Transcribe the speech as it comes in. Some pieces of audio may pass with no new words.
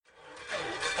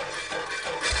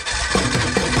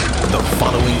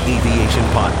Friendly Aviation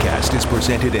Podcast is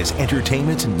presented as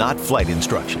entertainment, not flight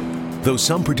instruction. Though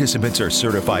some participants are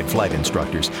certified flight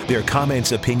instructors, their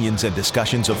comments, opinions, and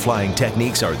discussions of flying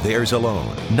techniques are theirs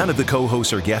alone. None of the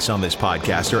co-hosts or guests on this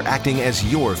podcast are acting as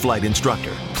your flight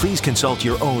instructor. Please consult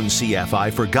your own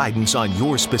CFI for guidance on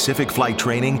your specific flight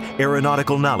training,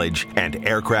 aeronautical knowledge, and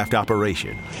aircraft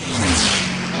operation.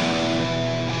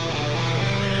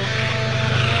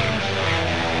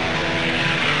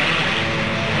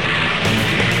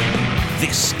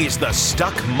 This is the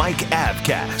Stuck Mike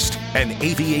Avcast, an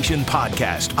aviation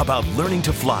podcast about learning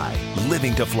to fly,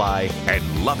 living to fly,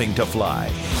 and loving to fly.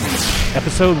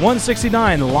 Episode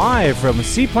 169, live from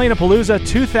Seaplane-A-Palooza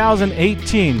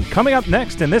 2018. Coming up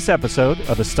next in this episode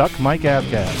of the Stuck Mike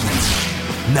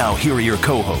Avcast. Now here are your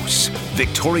co-hosts,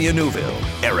 Victoria Neuville,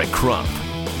 Eric Crump,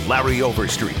 Larry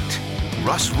Overstreet,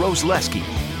 Russ Rosleski,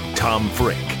 Tom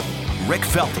Frick, Rick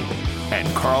Felty, and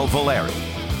Carl Valeri.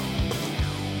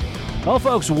 Hello,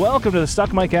 folks. Welcome to the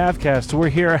Stuck Mike Avcast. We're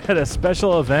here at a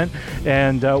special event,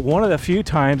 and one of the few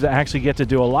times I actually get to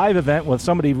do a live event with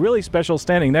somebody really special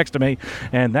standing next to me,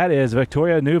 and that is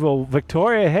Victoria Neuville.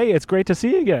 Victoria, hey, it's great to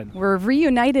see you again. We're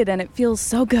reunited, and it feels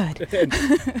so good.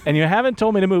 And you haven't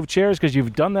told me to move chairs because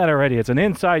you've done that already. It's an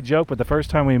inside joke, but the first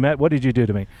time we met, what did you do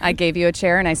to me? I gave you a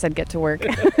chair, and I said, get to work.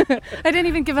 I didn't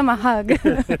even give him a hug.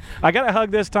 I got a hug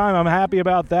this time. I'm happy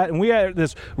about that. And we had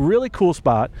this really cool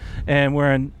spot, and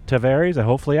we're in Tavares.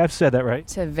 Hopefully I've said that right.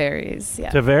 Tavares,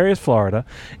 yeah. Tavares, Florida.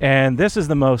 And this is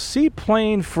the most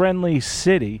seaplane-friendly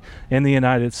city in the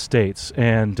United States.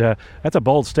 And that's a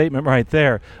bold statement right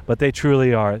there, but they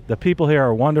truly are. The people here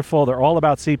are wonderful. They're all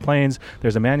about seaplanes.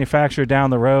 There's a manufacturer down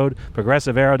the road.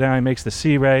 Progressive Aerodyne makes the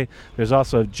Sea Ray. There's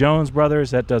also Jones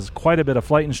Brothers that does quite a bit of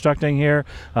flight instructing here,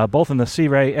 both in the Sea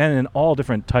Ray and in all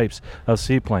different types of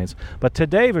seaplanes. But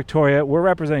today, Victoria, we're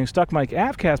representing Stuck Mike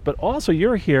Avcast, but also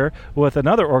you're here with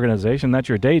another organization. That's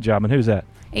your day job, and who's that?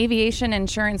 Aviation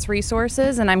Insurance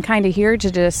Resources, and I'm kind of here to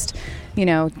just,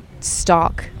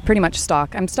 pretty much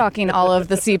stalk. I'm stalking all of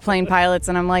the seaplane pilots,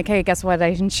 and I'm like, hey, guess what? I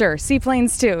insure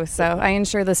seaplanes too. So I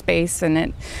insure the space, and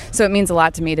it means a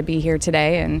lot to me to be here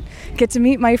today and get to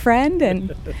meet my friend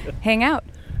and hang out.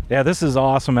 Yeah, this is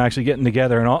awesome, actually, getting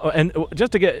together. And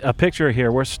just to get a picture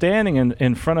here, we're standing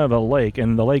in front of a lake,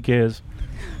 and the lake is...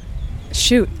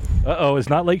 Shoot. Uh-oh, it's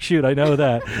not Lake Chute, I know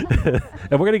that.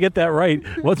 And we're going to get that right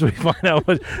once we find out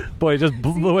what... Boy, it just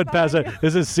blew it past it.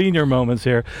 This is senior moments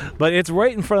here. But it's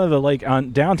right in front of the lake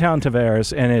on downtown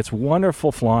Tavares, and it's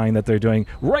wonderful flying that they're doing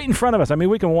right in front of us. I mean,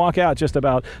 we can walk out just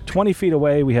about 20 feet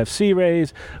away. We have Sea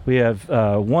Rays. We have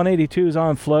 182s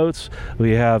on floats.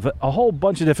 We have a whole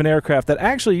bunch of different aircraft that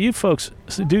actually you folks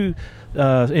do...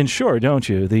 insure, don't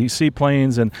you? The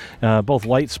seaplanes and both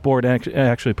light sport and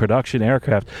actually production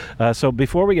aircraft. So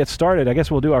before we get started, I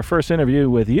guess we'll do our first interview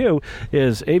with you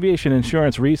is Aviation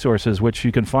Insurance Resources, which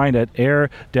you can find at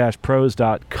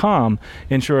air-pros.com.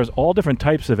 Insures all different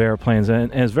types of airplanes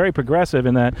and is very progressive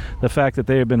in that the fact that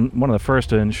they have been one of the first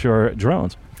to insure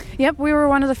drones. Yep, we were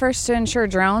one of the first to insure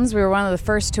drones. We were one of the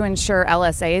first to insure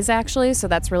LSAs, actually, so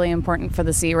that's really important for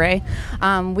the Sea Ray.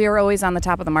 We are always on the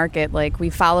top of the market. Like,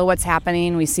 we follow what's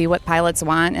happening, we see what pilots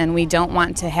want, and we don't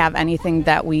want to have anything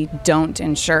that we don't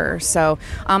insure. So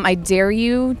I dare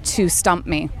you to stump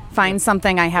me. Find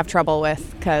something I have trouble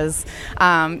with because,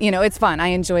 it's fun. I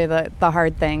enjoy the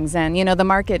hard things. And, the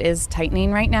market is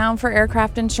tightening right now for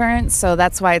aircraft insurance. So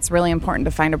that's why it's really important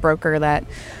to find a broker that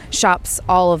shops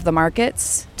all of the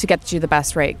markets to get you the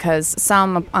best rate. Because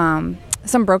some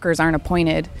brokers aren't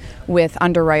appointed with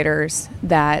underwriters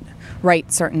that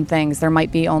write certain things. There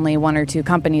might be only one or two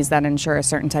companies that insure a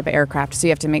certain type of aircraft. So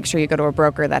you have to make sure you go to a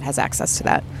broker that has access to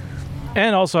that.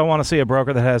 And also, I want to see a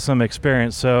broker that has some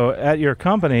experience. So at your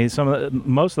company,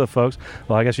 most of the folks,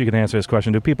 well, I guess you can answer this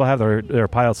question. Do people have their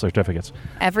pilot certificates?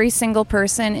 Every single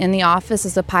person in the office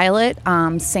is a pilot.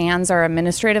 Sans, our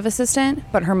administrative assistant,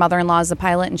 but her mother-in-law is a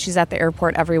pilot, and she's at the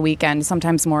airport every weekend,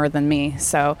 sometimes more than me.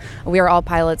 So we are all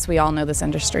pilots. We all know this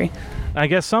industry. I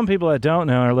guess some people that don't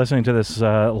know are listening to this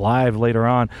live later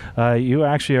on. You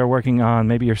actually are working on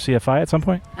maybe your CFI at some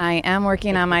point? I am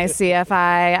working on my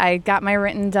CFI. I got my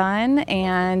written done,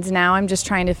 and now I'm just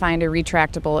trying to find a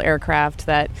retractable aircraft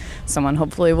that someone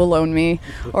hopefully will loan me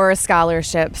or a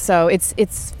scholarship. So it's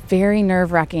very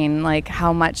nerve-wracking, like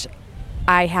how much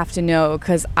I have to know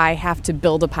because I have to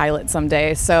build a pilot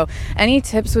someday. So any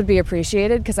tips would be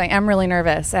appreciated because I am really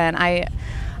nervous, and I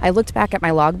looked back at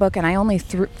my logbook, and I only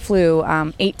flew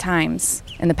 8 times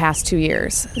in the past 2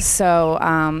 years. So,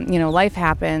 life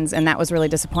happens, and that was really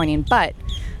disappointing. But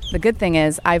the good thing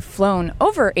is I've flown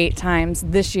over 8 times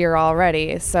this year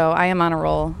already, so I am on a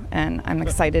roll, and I'm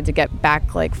excited to get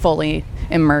back like fully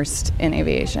immersed in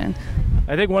aviation.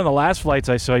 I think one of the last flights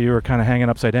I saw you were kind of hanging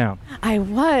upside down. I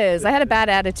had a bad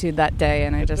attitude that day,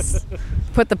 and I just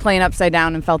put the plane upside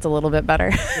down and felt a little bit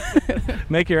better.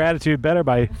 Make your attitude better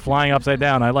by flying upside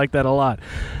down. I like that a lot.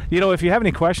 If you have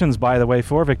any questions, by the way,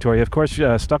 for Victoria, of course,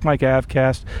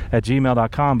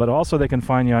 stuckmikeavcast@gmail.com, but also they can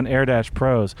find you on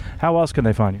Air-Pros. How else can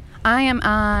they find you? I am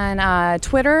on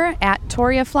Twitter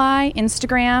 @ToriaFly.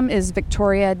 Instagram is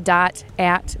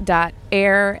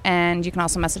victoria.at.air, and you can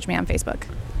also message me on Facebook.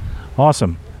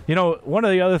 Awesome. One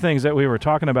of the other things that we were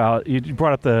talking about, you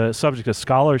brought up the subject of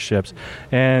scholarships.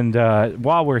 And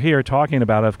while we're here talking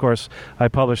about it, of course, I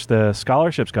published the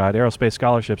scholarships guide,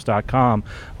 aerospacescholarships.com,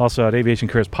 also at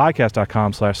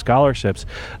aviationcareerspodcast.com/scholarships.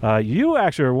 You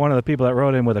actually were one of the people that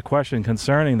wrote in with a question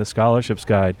concerning the scholarships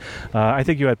guide. I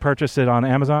think you had purchased it on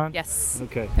Amazon? Yes.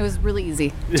 Okay. It was really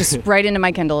easy. Just right into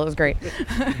my Kindle. It was great.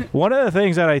 One of the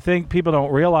things that I think people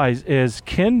don't realize is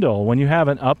Kindle, when you have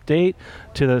an update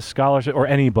to the scholarship or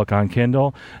any book on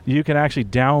Kindle, you can actually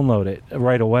download it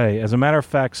right away. As a matter of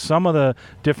fact, some of the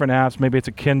different apps, maybe it's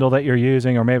a Kindle that you're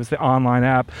using, or maybe it's the online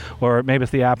app, or maybe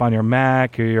it's the app on your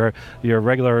Mac or your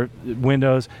regular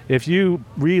Windows. If you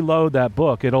reload that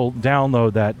book, it'll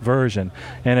download that version.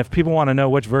 And if people want to know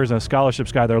which version of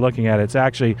Scholarships Guide they're looking at, it's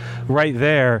actually right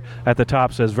there at the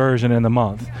top, says version in the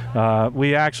month.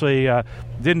 We actually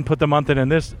didn't put the month in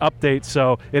this update,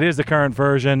 so it is the current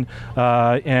version,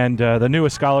 and the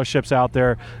newest scholarships out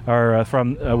there are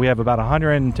we have about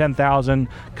 110,000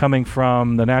 coming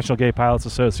from the National Gay Pilots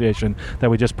Association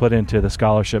that we just put into the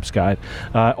scholarships guide.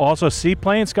 Also,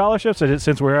 Seaplane scholarships,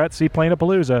 since we're at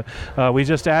Seaplane-a-Palooza, we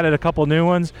just added a couple new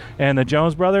ones, and the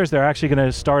Jones brothers, they're actually going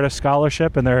to start a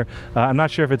scholarship, and I'm not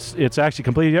sure if it's actually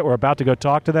completed yet. We're about to go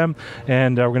talk to them,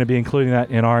 and we're going to be including that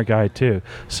in our guide too.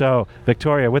 So,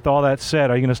 Victoria, with all that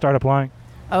said, are you going to start applying?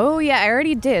 Oh, yeah, I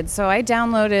already did. So I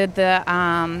downloaded the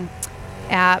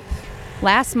app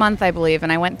last month, I believe,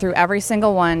 and I went through every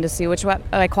single one to see which one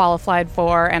I qualified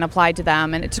for and applied to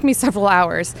them, and it took me several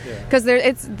hours because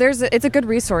it's a good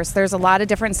resource. There's a lot of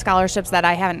different scholarships that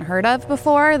I haven't heard of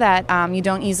before that you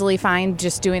don't easily find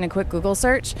just doing a quick Google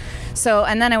search. So,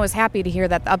 and then I was happy to hear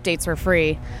that the updates were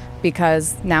free,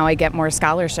 because now I get more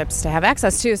scholarships to have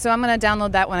access to. So I'm going to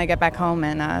download that when I get back home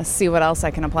and see what else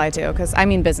I can apply to, because I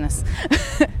mean business.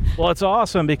 Well, it's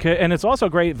awesome, and it's also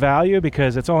great value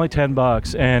because it's only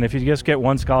 $10, and if you just get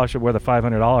one scholarship worth of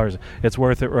 $500, it's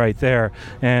worth it right there.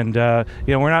 And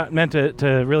we're not meant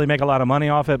to really make a lot of money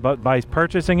off it, but by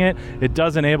purchasing it, it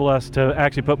does enable us to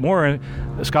actually put more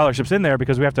scholarships in there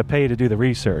because we have to pay to do the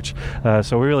research.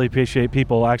 So we really appreciate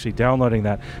people actually downloading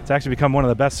that. It's actually become one of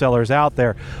the best sellers out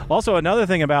there. Also, another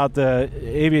thing about the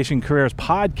Aviation Careers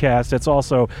podcast, it's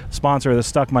also a sponsor of the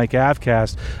Stuck Mike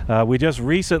Avcast. We just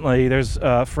recently, there's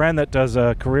a friend that does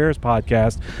a careers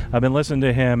podcast. I've been listening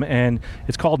to him, and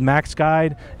it's called Max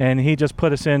Guide, and he just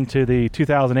put us into the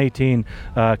 2018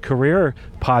 career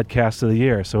podcast of the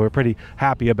year. So we're pretty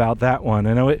happy about that one,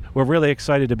 and we're really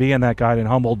excited to be in that guide and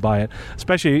humbled by it,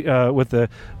 especially with the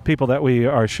people that we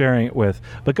are sharing it with.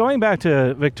 But going back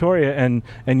to Victoria and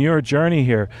your journey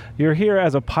here, you're here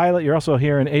as a pilot, you're also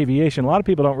here in aviation. A lot of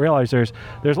people don't realize there's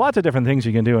lots of different things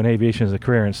you can do in aviation as a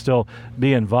career and still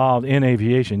be involved in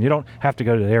aviation. You don't have to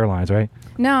go to the airlines, right?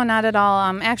 No, not at all.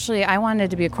 Actually, I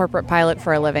wanted to be a corporate pilot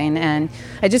for a living, and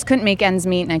I just couldn't make ends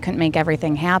meet, and I couldn't make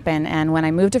everything happen. And when I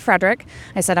moved to Frederick,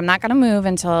 I said, I'm not going to move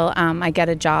until I get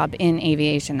a job in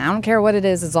aviation. I don't care what it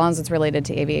is as long as it's related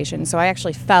to aviation. So I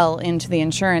actually fell into the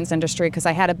insurance industry because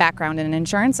I had a background in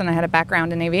insurance and I had a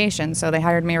background in aviation. So they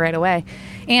hired me right away.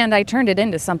 And I turned it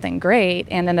into something great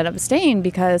and ended up staying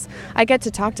because I get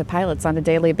to talk to pilots on a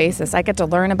daily basis. I get to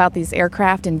learn about these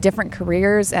aircraft and different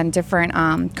careers and different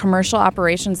commercial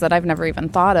operations that I've never even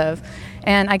thought of.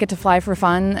 And I get to fly for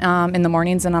fun in the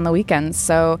mornings and on the weekends.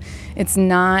 So it's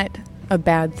not a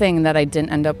bad thing that I didn't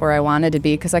end up where I wanted to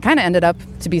be, because I kind of ended up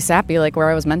to be sappy, like where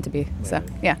I was meant to be. So,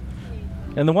 yeah.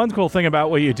 And the one cool thing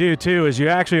about what you do, too, is you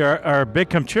actually are big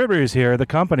contributors here, the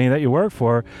company that you work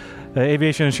for,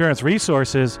 Aviation Insurance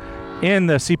Resources, in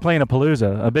the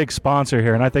Seaplane-a-Palooza, a big sponsor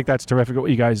here, and I think that's terrific what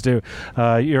you guys do.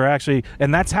 You're actually,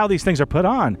 and that's how these things are put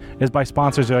on, is by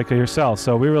sponsors like yourself,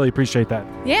 so we really appreciate that.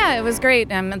 Yeah, it was great.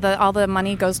 All the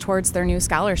money goes towards their new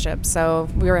scholarship, so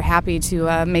we were happy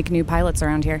to make new pilots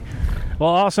around here. Well,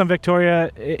 awesome,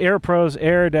 Victoria. Air-Pros,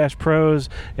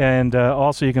 and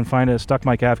also you can find it at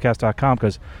stuckmikeavcast.com,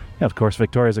 because And of course,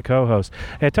 Victoria's a co-host.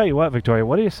 Hey, I tell you what, Victoria,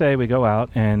 what do you say we go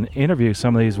out and interview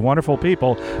some of these wonderful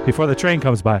people before the train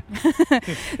comes by?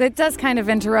 It does kind of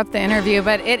interrupt the interview,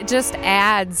 but it just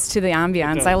adds to the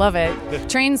ambiance. I love it.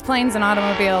 Trains, planes, and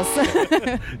automobiles.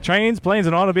 Trains, planes,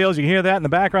 and automobiles. You can hear that in the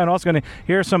background. Also going to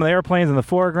hear some of the airplanes in the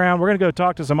foreground. We're going to go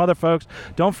talk to some other folks.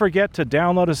 Don't forget to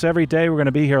download us every day. We're going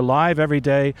to be here live every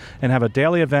day and have a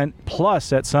daily event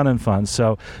plus at Sun and Fun.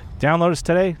 So download us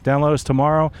today, download us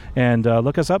tomorrow, and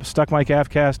look us up,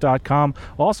 stuckmicavcast.com.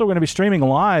 Also, we're going to be streaming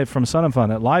live from Sun and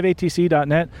Fun at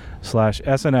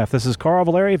liveatc.net/SNF. This is Carl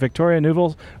Valeri, Victoria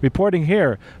Neuville, reporting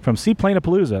here from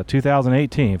Seaplanapalooza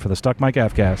 2018 for the Stuck Mike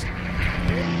Avcast.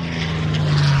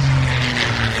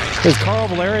 This is Carl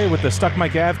Valeri with the Stuck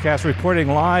Mike Avcast reporting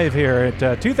live here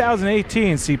at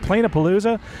 2018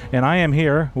 Seaplanapalooza, and I am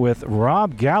here with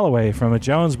Rob Galloway from the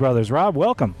Jones Brothers. Rob,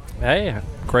 welcome. Hey,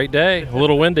 great day. A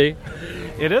little windy.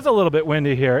 It is a little bit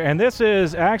windy here, and this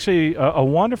is actually a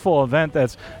wonderful event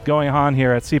that's going on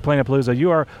here at Seaplanapalooza. You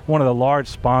are one of the large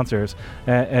sponsors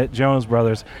at Jones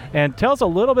Brothers. And tell us a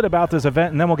little bit about this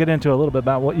event, and then we'll get into a little bit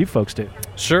about what you folks do.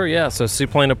 Sure, yeah. So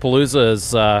Seaplanapalooza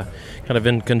is kind of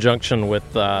in conjunction with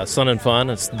Sun and Fun.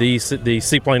 It's the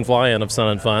seaplane fly-in of Sun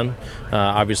and Fun,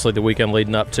 obviously the weekend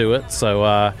leading up to it.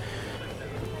 So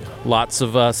lots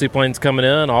of seaplanes coming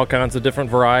in, all kinds of different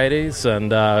varieties,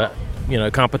 and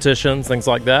competitions, things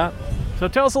like that. So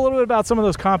tell us a little bit about some of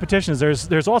those competitions.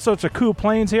 There's all sorts of cool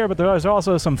planes here, but there's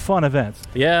also some fun events.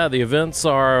 Yeah, the events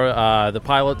are the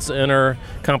pilots enter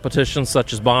competitions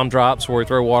such as bomb drops, where we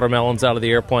throw watermelons out of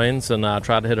the airplanes and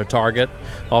try to hit a target.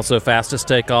 Also fastest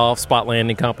takeoff, spot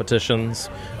landing competitions,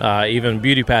 even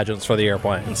beauty pageants for the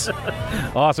airplanes.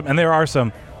 Awesome. And there are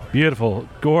some beautiful,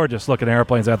 gorgeous-looking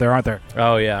airplanes out there, aren't there?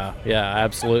 Oh, yeah. Yeah,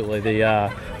 absolutely.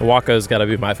 The Waco's got to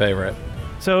be my favorite.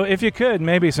 So if you could,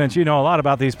 maybe since you know a lot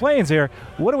about these planes here,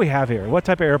 what do we have here? What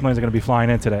type of airplanes are going to be flying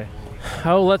in today?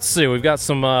 Oh, let's see. We've got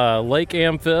some lake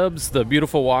amphibs, the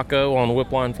beautiful Waco on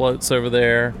whip line floats over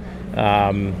there.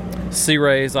 Sea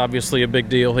Rays, obviously a big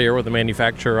deal here with the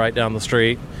manufacturer right down the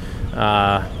street.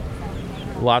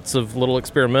 Lots of little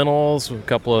experimentals, a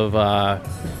couple of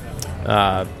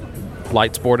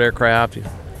light sport aircraft,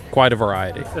 quite a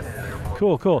variety.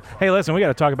 Cool. Hey, listen, we got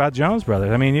to talk about Jones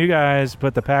Brothers. I mean, you guys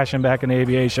put the passion back in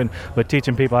aviation with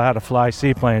teaching people how to fly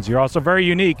seaplanes. You're also very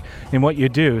unique in what you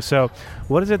do. So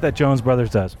what is it that Jones Brothers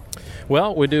does?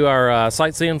 Well, we do our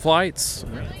sightseeing flights.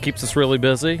 Keeps us really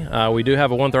busy. We do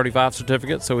have a 135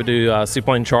 certificate, so we do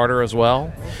seaplane charter as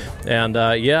well. And,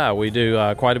 we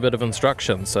do quite a bit of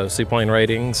instruction, so seaplane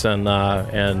ratings,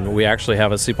 and we actually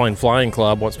have a seaplane flying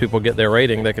club. Once people get their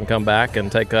rating, they can come back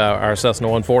and take our Cessna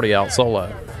 140 out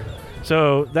solo.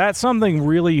 So that's something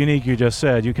really unique you just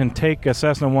said. You can take a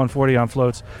Cessna 140 on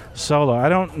floats solo. I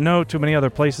don't know too many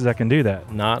other places that can do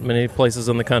that. Not many places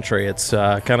in the country. It's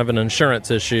kind of an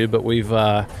insurance issue, but we've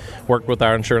worked with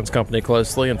our insurance company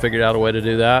closely and figured out a way to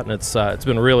do that, and it's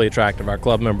been really attractive. Our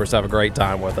club members have a great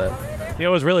time with it. It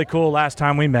was really cool last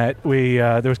time we met.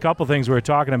 There was a couple things we were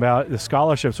talking about, the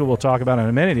scholarships we'll talk about in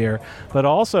a minute here, but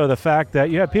also the fact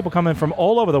that you have people coming from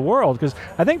all over the world, because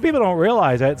I think people don't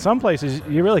realize that some places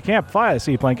you really can't fly a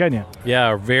seaplane, can you?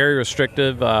 Yeah, very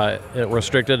restricted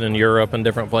in Europe and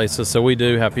different places, so we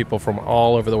do have people from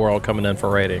all over the world coming in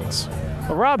for ratings.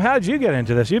 Well, Rob, how did you get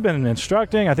into this? You've been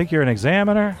instructing. I think you're an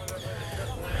examiner.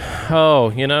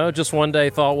 Oh, just one day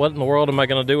thought, what in the world am I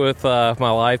going to do with my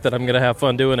life that I'm going to have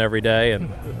fun doing every day? And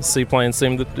seaplanes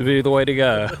seemed to be the way to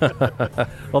go.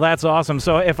 Well, that's awesome.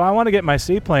 So if I want to get my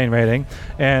seaplane rating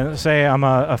and say I'm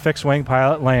a fixed-wing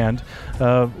pilot land,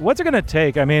 what's it going to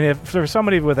take? I mean, if for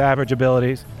somebody with average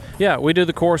abilities. Yeah, we do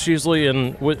the course usually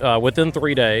within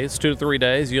 3 days, 2 to 3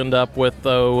 days. You end up with,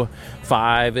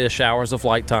 5-ish hours of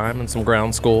flight time and some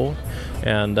ground school.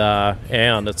 And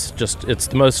it's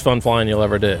the most fun flying you'll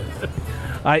ever do.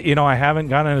 I haven't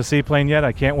gotten in a seaplane yet.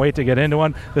 I can't wait to get into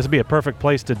one. This would be a perfect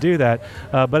place to do that.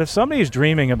 But if somebody's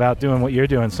dreaming about doing what you're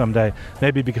doing someday,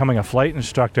 maybe becoming a flight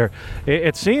instructor,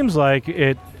 it seems like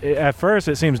at first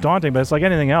it seems daunting, but it's like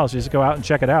anything else. You just go out and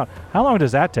check it out. How long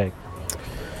does that take?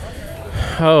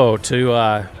 Oh,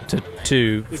 to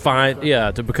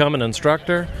become an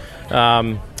instructor,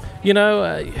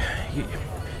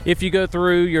 if you go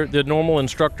through the normal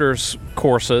instructor's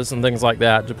courses and things like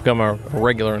that to become a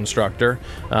regular instructor,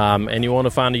 and you want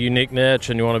to find a unique niche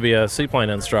and you want to be a seaplane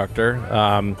instructor,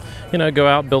 go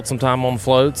out, build some time on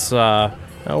floats.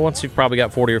 Once you've probably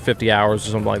got 40 or 50 hours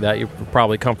or something like that, you're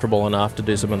probably comfortable enough to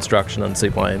do some instruction on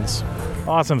seaplanes.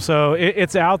 Awesome. So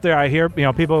it's out there. I hear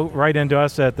people write into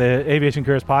us at the Aviation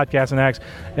Careers Podcast and ask,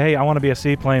 hey, I want to be a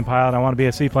seaplane pilot. I want to be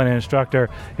a seaplane instructor.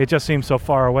 It just seems so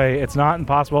far away. It's not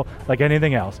impossible like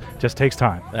anything else. It just takes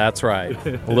time. That's right.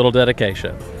 A little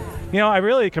dedication. I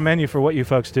really commend you for what you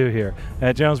folks do here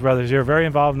at Jones Brothers. You're very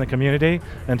involved in the community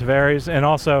and Tavares, and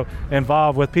also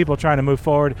involved with people trying to move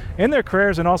forward in their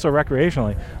careers and also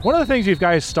recreationally. One of the things you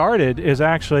guys started is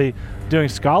actually doing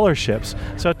scholarships.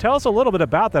 So tell us a little bit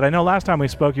about that. I know last time we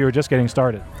spoke you were just getting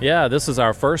started. Yeah, this is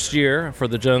our first year for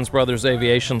the Jones Brothers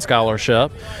Aviation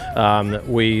Scholarship.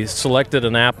 We selected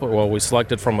we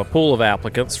selected from a pool of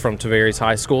applicants from Tavares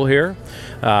High School here,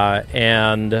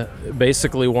 and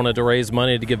basically wanted to raise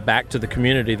money to give back to the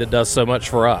community that does so much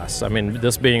for us. I mean,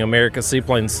 this being America's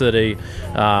Seaplane City,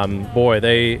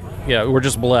 we're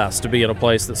just blessed to be in a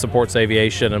place that supports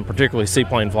aviation and particularly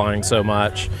seaplane flying so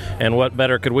much. And what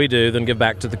better could we do than give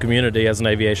back to the community as an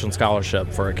aviation scholarship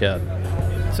for a kid?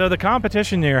 So the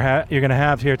competition you're going to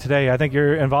have here today, I think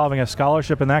you're involving a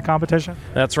scholarship in that competition?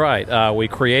 That's right. We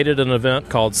created an event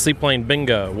called Seaplane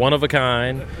Bingo, one of a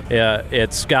kind.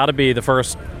 It's got to be the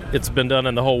first it's been done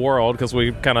in the whole world because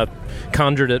we kind of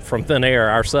conjured it from thin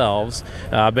air ourselves.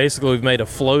 Basically, we've made a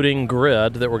floating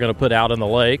grid that we're going to put out in the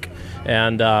lake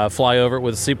and fly over it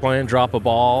with a seaplane, drop a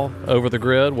ball over the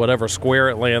grid, whatever square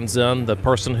it lands in. The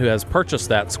person who has purchased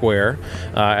that square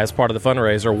as part of the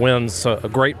fundraiser wins a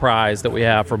great prize that we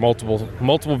have for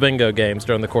multiple bingo games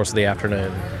during the course of the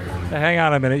afternoon. Hang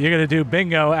on a minute. You're going to do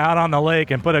bingo out on the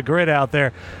lake and put a grid out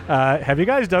there. Have you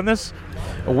guys done this?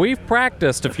 We've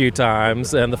practiced a few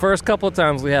times, and the first couple of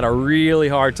times we had a really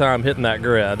hard time hitting that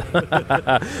grid.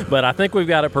 But I think we've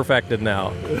got it perfected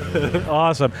now.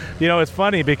 Awesome. It's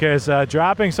funny because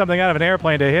dropping something out of an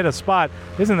airplane to hit a spot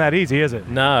isn't that easy, is it?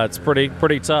 No, it's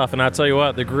pretty tough. And I tell you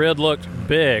what, the grid looked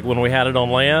big when we had it on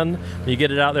land. You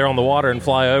get it out there on the water and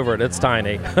fly over it, it's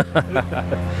tiny.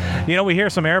 We hear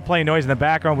some airplane noise in the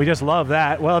background. We just love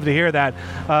that. We'll love to hear that.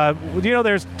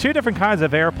 There's two different kinds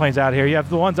of airplanes out here. You have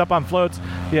the ones up on floats.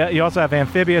 Yeah, you also have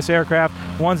amphibious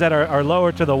aircraft, ones that are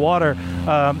lower to the water.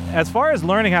 As far as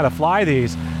learning how to fly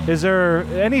these, is there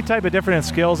any type of different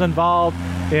skills involved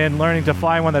in learning to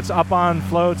fly one that's up on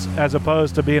floats as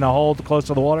opposed to being a hold close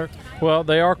to the water? Well,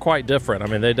 they are quite different. I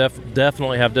mean, they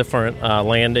definitely have different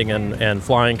landing and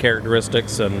flying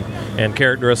characteristics and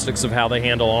characteristics of how they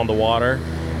handle on the water.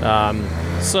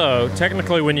 So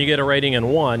technically when you get a rating in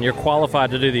one, you're qualified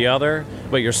to do the other,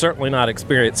 but you're certainly not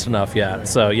experienced enough yet.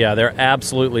 So yeah, there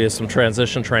absolutely is some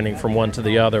transition training from one to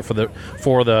the other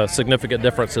for the significant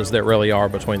differences that really are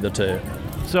between the two.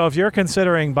 So if you're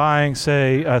considering buying,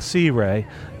 say, a Sea Ray,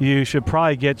 you should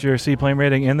probably get your seaplane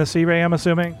rating in the Sea Ray, I'm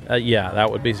assuming? Yeah,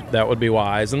 that would be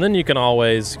wise. And then you can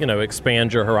always,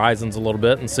 expand your horizons a little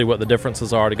bit and see what the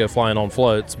differences are to go flying on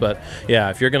floats. But yeah,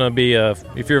 if you're going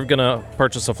to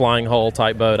purchase a flying hull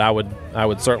type boat, I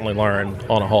would certainly learn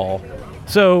on a hull.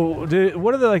 So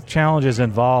what are the challenges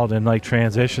involved in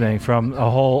transitioning from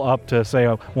a hull up to, say,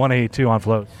 a 182 on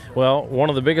float? Well, one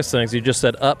of the biggest things you just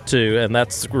said up to, and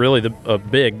that's really a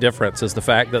big difference, is the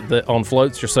fact that on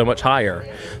floats you're so much higher.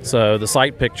 So the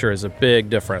sight picture is a big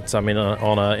difference. I mean,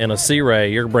 in a Sea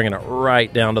Ray, you're bringing it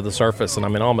right down to the surface, and I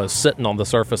mean almost sitting on the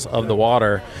surface of the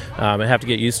water. You have to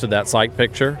get used to that sight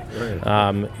picture.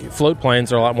 Float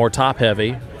planes are a lot more top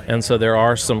heavy. And so there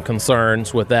are some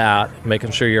concerns with that,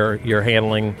 making sure you're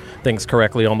handling things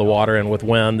correctly on the water and with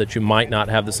wind, that you might not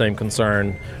have the same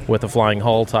concern with a flying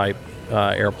hull type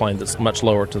airplane that's much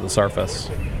lower to the surface.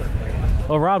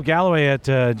 Well, Rob Galloway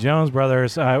at Jones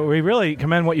Brothers, we really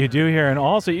commend what you do here, and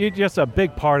also you're just a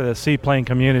big part of the seaplane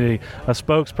community, a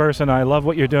spokesperson. I love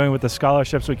what you're doing with the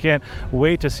scholarships. We can't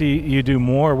wait to see you do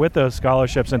more with those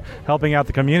scholarships and helping out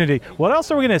the community. What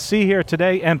else are we going to see here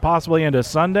today and possibly into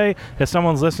Sunday? If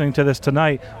someone's listening to this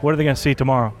tonight, what are they going to see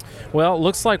tomorrow? Well, it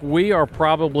looks like we are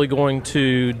probably going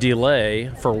to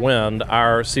delay, for wind,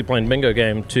 our seaplane bingo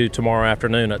game to tomorrow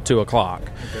afternoon at 2 o'clock.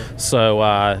 Okay. So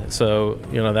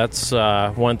that's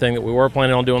one thing that we were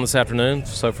planning on doing this afternoon.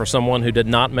 So for someone who did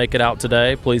not make it out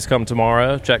today, please come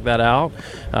tomorrow. Check that out.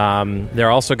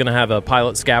 They're also going to have a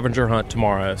pilot scavenger hunt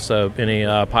tomorrow. So any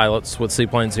pilots with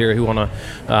seaplanes here who want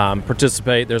to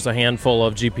participate, there's a handful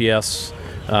of GPS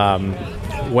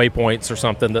waypoints or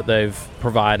something that they've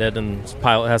provided, and the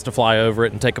pilot has to fly over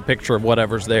it and take a picture of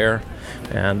whatever's there.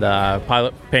 And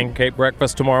pilot pancake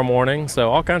breakfast tomorrow morning.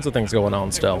 So all kinds of things going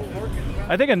on still.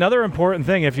 I think another important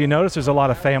thing, if you notice there's a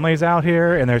lot of families out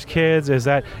here and there's kids, is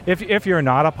that if you're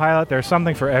not a pilot, there's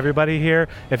something for everybody here.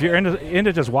 If you're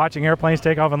into just watching airplanes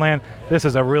take off and land, this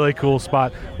is a really cool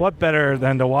spot. What better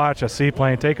than to watch a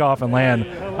seaplane take off and land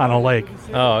on a lake?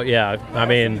 Oh, yeah. I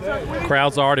mean,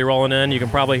 crowds already rolling in. You can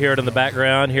probably hear it in the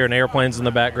background, hearing airplanes in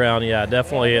the background. Yeah,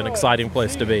 definitely an exciting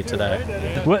place to be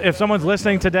today. Well, if someone's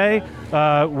listening today,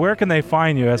 where can they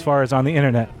find you as far as on the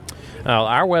internet?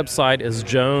 Our website is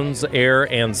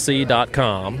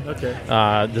jonesairandc.com.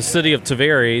 Okay. The city of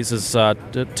Tavares is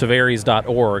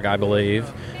tavares.org, I believe.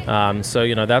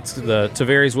 So, that's the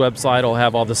Tavares website. Will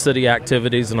have all the city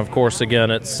activities. And, of course, again,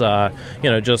 it's,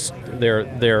 just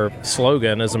their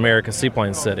slogan is America's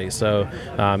Seaplane City. So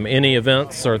any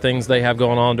events or things they have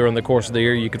going on during the course of the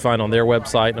year, you can find on their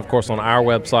website. And, of course, on our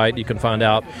website, you can find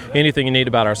out anything you need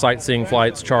about our sightseeing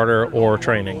flights, charter, or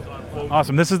training.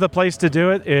 Awesome. This is the place to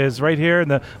do it, is right here in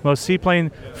the most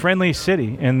seaplane-friendly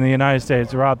city in the United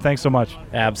States. Rob, thanks so much.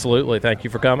 Absolutely. Thank you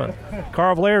for coming.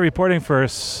 Carl Valeri reporting for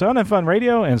Sun and Fun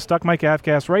Radio and Stuck Mike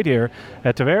Avcast right here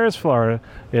at Tavares, Florida.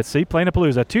 It's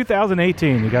Seaplanapalooza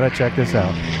 2018. You got to check this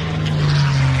out.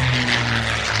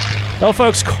 Hello,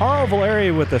 folks. Carl Valeri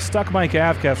with the Stuck Mike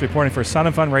Avcast reporting for Sun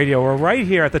and Fun Radio. We're right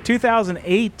here at the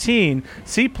 2018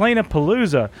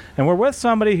 Seaplanapalooza, and we're with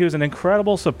somebody who's an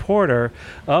incredible supporter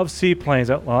of seaplanes.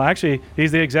 Well, actually,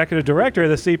 he's the executive director of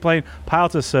the Seaplane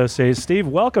Pilots Association. Steve,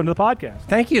 welcome to the podcast.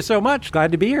 Thank you so much.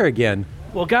 Glad to be here again.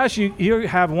 Well, gosh, you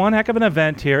have one heck of an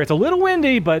event here. It's a little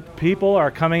windy, but people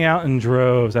are coming out in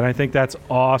droves, and I think that's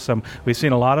awesome. We've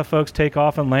seen a lot of folks take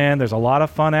off and land. There's a lot of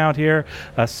fun out here.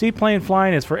 Seaplane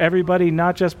flying is for everybody,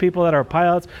 not just people that are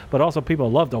pilots, but also people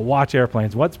who love to watch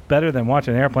airplanes. What's better than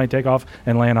watching an airplane take off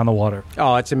and land on the water?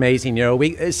 Oh, it's amazing.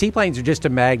 Seaplanes are just a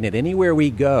magnet. Anywhere we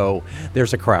go,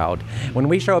 there's a crowd. When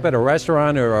we show up at a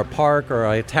restaurant or a park or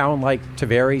a town like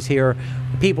Tavares here,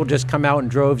 people just come out in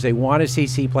droves. They want to see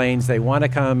seaplanes. They want to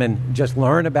come and just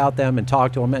learn about them and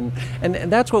talk to them. And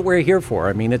that's what we're here for.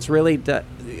 I mean, it's really to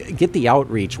get the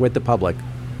outreach with the public.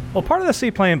 Well, part of the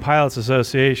Seaplane Pilots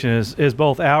Association is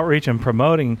both outreach and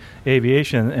promoting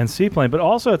aviation and seaplane, but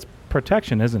also it's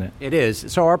protection, isn't it? It is.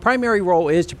 So our primary role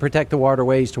is to protect the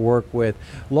waterways, to work with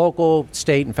local,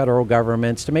 state, and federal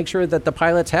governments to make sure that the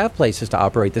pilots have places to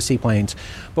operate the seaplanes.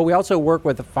 But we also work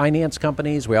with the finance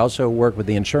companies. We also work with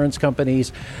the insurance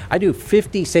companies. I do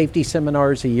 50 safety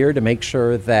seminars a year to make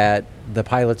sure that the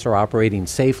pilots are operating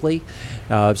safely.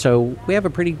 So we have a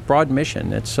pretty broad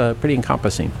mission. It's pretty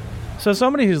encompassing. So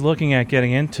somebody who's looking at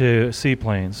getting into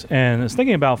seaplanes and is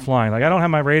thinking about flying, like I don't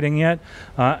have my rating yet.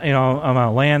 I'm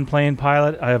a land plane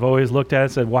pilot. I've always looked at it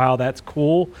and said, wow, that's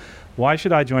cool. Why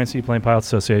should I join Seaplane Pilots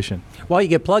Association? Well, you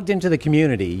get plugged into the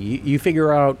community. You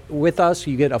figure out with us,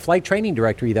 you get a flight training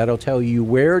directory that'll tell you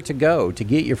where to go to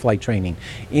get your flight training.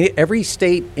 Every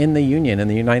state in the Union, in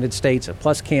the United States,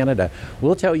 plus Canada,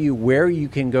 will tell you where you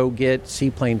can go get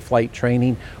seaplane flight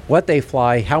training, what they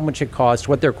fly, how much it costs,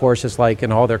 what their course is like,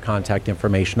 and all their contact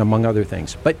information, among other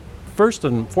things. But first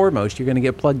and foremost, you're going to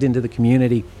get plugged into the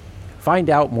community, find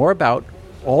out more about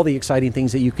all the exciting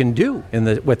things that you can do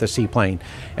with a seaplane,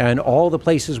 and all the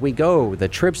places we go, the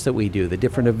trips that we do, the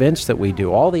different events that we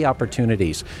do, all the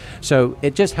opportunities. So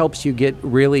it just helps you get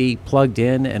really plugged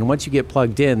in, and once you get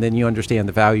plugged in, then you understand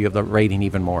the value of the rating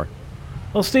even more.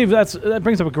 Well, Steve, that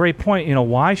brings up a great point.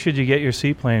 Why should you get your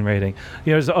seaplane rating?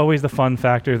 There's always the fun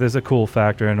factor, there's a cool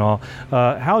factor and all.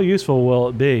 How useful will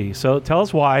it be? So tell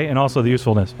us why, and also the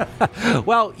usefulness.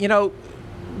 Well,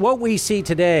 what we see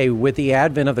today with the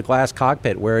advent of the glass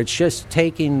cockpit, where it's just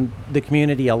taking the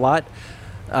community a lot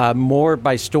more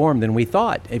by storm than we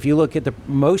thought. If you look at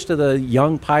most of the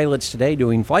young pilots today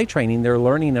doing flight training, they're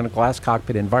learning in a glass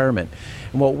cockpit environment.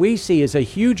 And what we see is a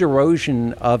huge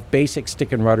erosion of basic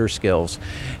stick and rudder skills.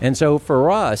 And so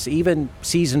for us, even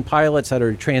seasoned pilots that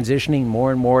are transitioning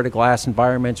more and more to glass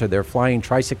environments, or they're flying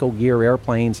tricycle gear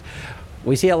airplanes,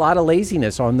 we see a lot of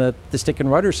laziness on the stick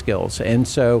and rudder skills. And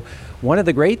so one of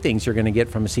the great things you're going to get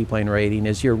from a seaplane rating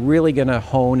is you're really going to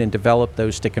hone and develop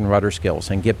those stick and rudder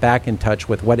skills and get back in touch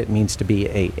with what it means to be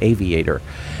an aviator.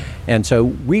 And so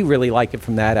we really like it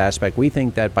from that aspect. We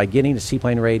think that by getting a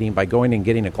seaplane rating, by going and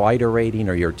getting a glider rating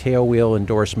or your tailwheel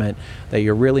endorsement, that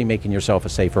you're really making yourself a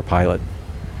safer pilot.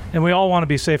 And we all want to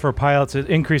be safer pilots. It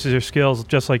increases your skills,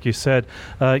 just like you said.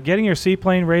 Getting your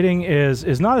seaplane rating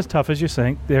is not as tough as you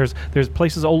think. There's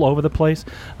places all over the place.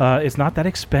 It's not that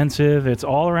expensive. It's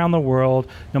all around the world,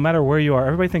 no matter where you are.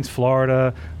 Everybody thinks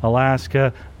Florida,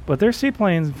 Alaska, but there's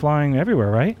seaplanes flying everywhere,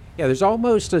 right? Yeah, there's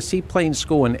almost a seaplane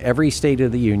school in every state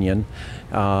of the Union.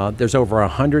 There's over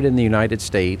 100 in the United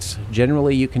States.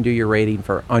 Generally, you can do your rating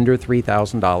for under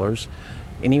 $3,000.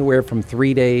 anywhere from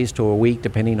 3 days to a week,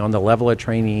 depending on the level of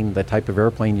training, the type of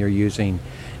airplane you're using.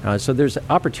 So there's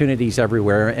opportunities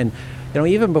everywhere. And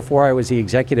even before I was the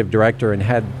executive director and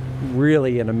had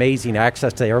really an amazing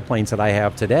access to airplanes that I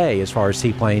have today as far as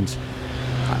seaplanes,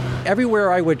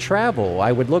 everywhere I would travel,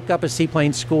 I would look up a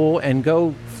seaplane school and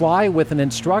go fly with an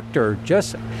instructor.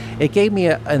 It gave me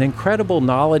an incredible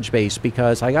knowledge base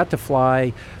because I got to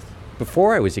fly,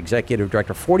 before I was executive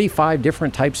director, 45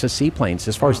 different types of seaplanes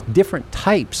as far as different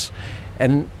types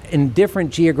and in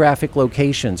different geographic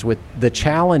locations with the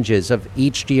challenges of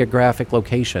each geographic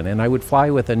location. And I would fly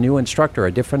with a new instructor,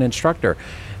 a different instructor.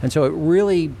 And so it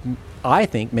really, I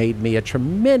think, made me a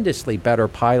tremendously better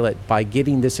pilot by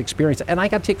getting this experience. And I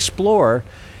got to explore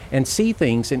and see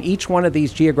things in each one of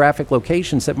these geographic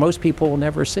locations that most people will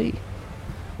never see.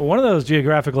 Well, one of those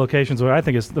geographic locations where I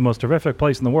think is the most terrific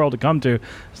place in the world to come to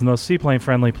is the most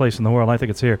seaplane-friendly place in the world. I think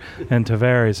it's here in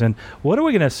Tavares. And what are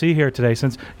we going to see here today?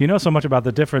 Since you know so much about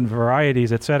the different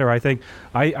varieties, et cetera, I think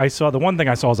I saw, the one thing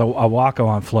I saw was a Waco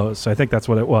on floats. So I think that's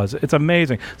what it was. It's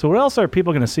amazing. So what else are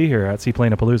people going to see here at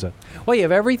Seaplane-A-Palooza? Well, you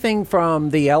have everything from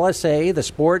the LSA, the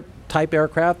sport type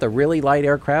aircraft, the really light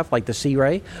aircraft like the Sea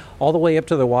Ray, all the way up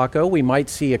to the Waco. We might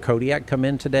see a Kodiak come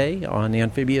in today on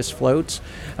amphibious floats.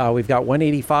 We've got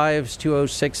 185s,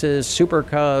 206s, Super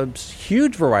Cubs,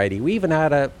 huge variety. We even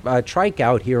had a trike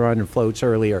out here on floats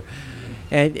earlier.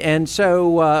 And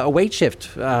so a weight shift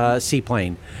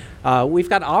seaplane. We've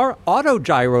got our auto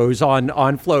gyros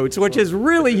on floats, which is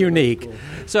really unique.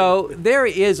 So there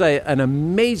is an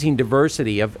amazing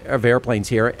diversity of airplanes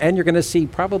here, and you're going to see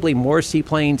probably more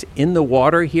seaplanes in the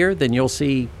water here than you'll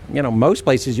see, most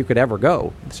places you could ever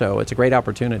go. So it's a great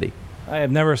opportunity. I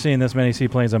have never seen this many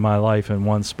seaplanes in my life in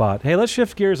one spot. Hey, let's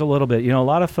shift gears a little bit. A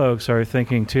lot of folks are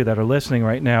thinking, too, that are listening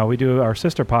right now. We do our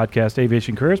sister podcast,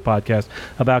 Aviation Careers Podcast,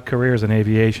 about careers in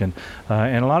aviation.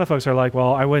 And a lot of folks are like,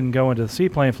 well, I wouldn't go into the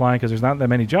seaplane flying because there's not that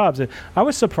many jobs. I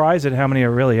was surprised at how many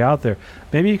are really out there.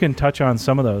 Maybe you can touch on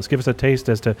some of those. Give us a taste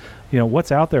as to,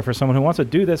 what's out there for someone who wants to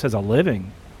do this as a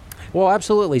living. Well,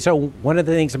 absolutely. So one of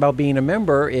the things about being a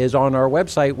member is on our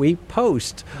website, we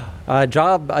post a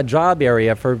job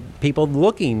area for people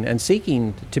looking and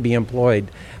seeking to be employed,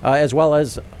 as well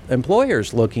as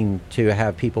employers looking to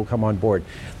have people come on board.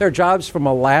 There are jobs from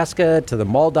Alaska to the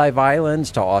Maldive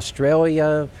Islands to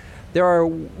Australia. There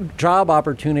are job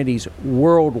opportunities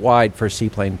worldwide for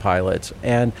seaplane pilots.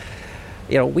 And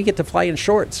we get to fly in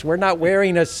shorts. We're not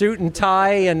wearing a suit and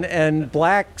tie and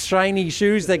black shiny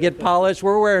shoes that get polished.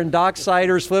 We're wearing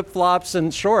docksiders, flip-flops,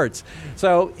 and shorts.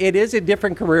 So it is a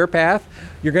different career path.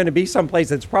 You're going to be someplace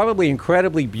that's probably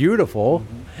incredibly beautiful.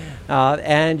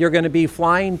 And you're going to be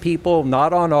flying people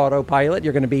not on autopilot.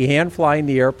 You're going to be hand flying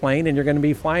the airplane, and you're going to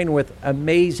be flying with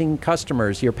amazing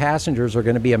customers. Your passengers are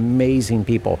going to be amazing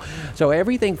people. So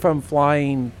everything from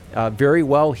flying very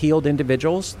well-heeled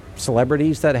individuals,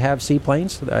 celebrities that have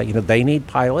seaplanes, they need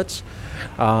pilots,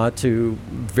 to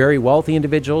very wealthy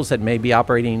individuals that may be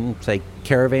operating, say,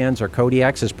 Caravans or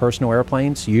Kodiaks as personal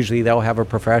airplanes. Usually they'll have a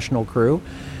professional crew.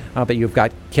 But you've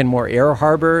got Kenmore Air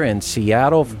Harbor in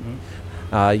Seattle.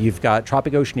 You've got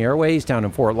Tropic Ocean Airways down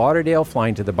in Fort Lauderdale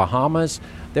flying to the Bahamas.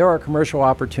 There are commercial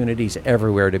opportunities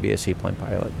everywhere to be a seaplane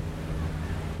pilot.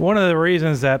 One of the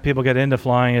reasons that people get into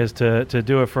flying is to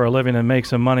do it for a living and make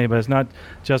some money, but it's not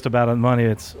just about the money.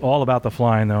 It's all about the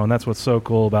flying, though, and that's what's so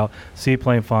cool about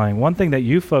seaplane flying. One thing that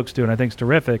you folks do, and I think is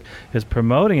terrific, is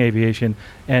promoting aviation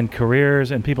and careers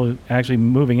and people actually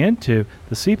moving into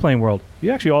the seaplane world.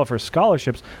 You actually offer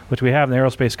scholarships, which we have in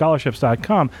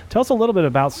aerospacescholarships.com. Tell us a little bit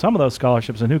about some of those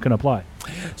scholarships and who can apply.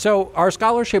 So our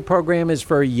scholarship program is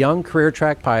for young career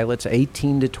track pilots,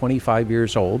 18 to 25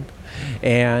 years old,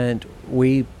 and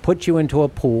we put you into a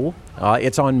pool.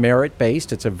 It's on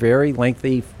merit-based. It's a very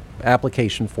lengthy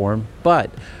application form,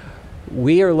 but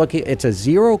we are looking, it's a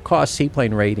zero-cost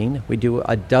seaplane rating. We do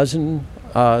a dozen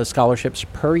scholarships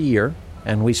per year,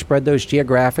 and we spread those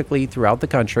geographically throughout the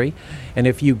country. And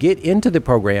if you get into the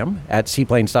program at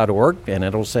seaplanes.org, and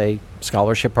it'll say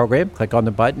scholarship program, click on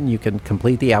the button, you can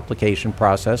complete the application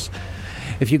process.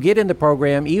 If you get in the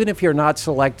program, even if you're not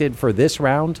selected for this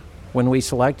round, when we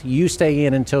select, you stay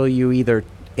in until you either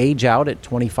age out at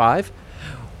 25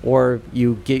 or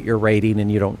you get your rating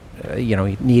and you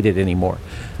don't need it anymore.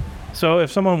 So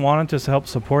if someone wanted to help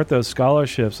support those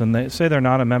scholarships and they say they're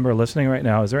not a member listening right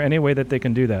now, is there any way that they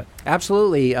can do that?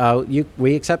 Absolutely.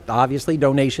 We accept, obviously,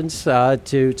 donations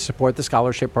to support the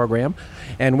scholarship program,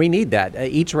 and we need that.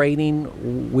 Each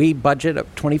rating, we budget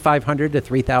 $2,500 to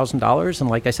 $3,000, and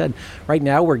like I said, right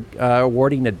now we're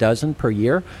awarding a dozen per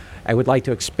year. I would like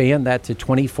to expand that to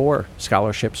 24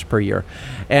 scholarships per year.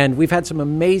 And we've had some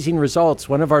amazing results.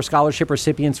 One of our scholarship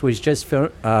recipients was just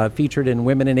featured in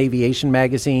Women in Aviation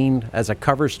magazine as a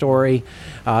cover story.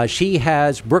 She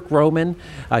has Brooke Roman.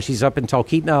 She's up in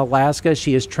Talkeetna, Alaska.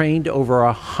 She has trained over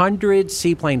 100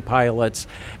 seaplane pilots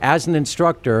as an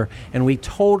instructor, and we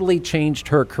totally changed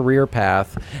her career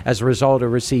path as a result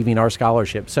of receiving our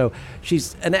scholarship. So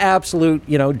she's an absolute,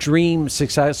 dream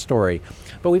success story.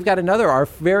 But we've got another. Our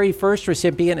very first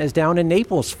recipient is down in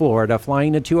Naples, Florida,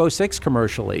 flying a 206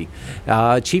 commercially.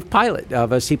 Chief pilot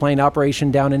of a seaplane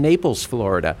operation down in Naples,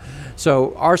 Florida.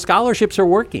 So our scholarships are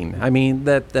working. I mean,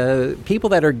 the people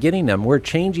that are getting them, we're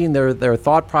changing their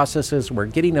thought processes. We're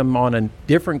getting them on a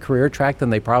different career track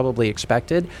than they probably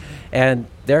expected. And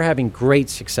they're having great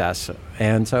success.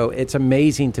 And so it's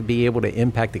amazing to be able to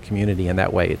impact the community in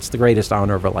that way. It's the greatest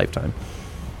honor of a lifetime.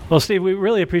 Well, Steve, we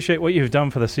really appreciate what you've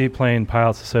done for the Seaplane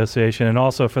Pilots Association and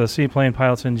also for the seaplane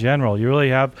pilots in general. You really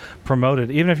have promoted,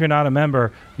 even if you're not a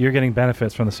member, you're getting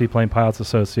benefits from the Seaplane Pilots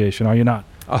Association, are you not?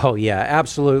 Oh, yeah,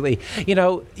 absolutely.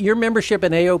 Your membership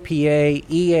in AOPA,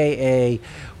 EAA,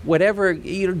 whatever,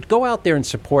 go out there and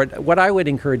support. What I would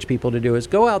encourage people to do is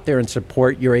go out there and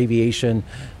support your aviation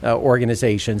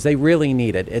organizations. They really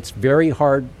need it. It's very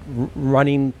hard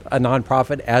running a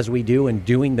nonprofit as we do and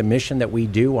doing the mission that we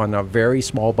do on a very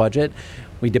small budget.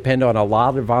 We depend on a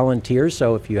lot of volunteers,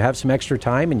 so if you have some extra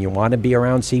time and you want to be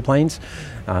around seaplanes,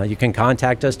 you can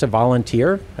contact us to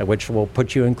volunteer, which will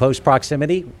put you in close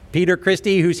proximity. Peter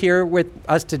Christie, who's here with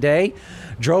us today,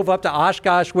 drove up to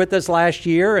Oshkosh with us last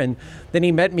year, and then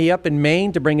he met me up in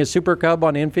Maine to bring a Super Cub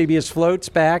on amphibious floats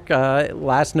back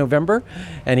last November,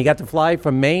 and he got to fly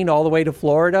from Maine all the way to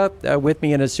Florida with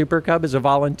me in a Super Cub as a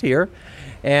volunteer.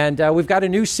 And we've got a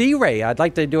new Sea Ray. I'd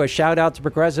like to do a shout out to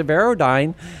Progressive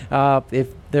Aerodyne. If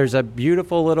there's a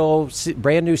beautiful little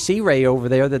brand new Sea Ray over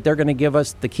there that they're going to give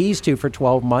us the keys to for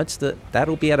 12 months,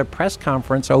 that'll be at a press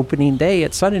conference opening day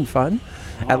at Sun and Fun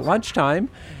at lunchtime.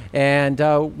 And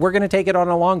we're going to take it on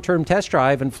a long-term test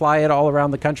drive and fly it all around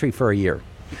the country for a year.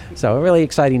 So really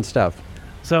exciting stuff.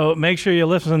 So make sure you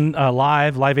listen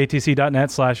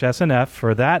liveatc.net/SNF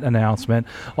for that announcement.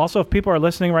 Also, if people are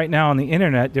listening right now on the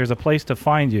internet, there's a place to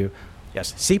find you.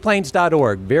 Yes,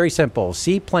 seaplanes.org. Very simple.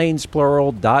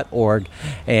 Seaplanes.org.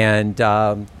 And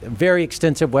very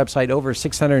extensive website, over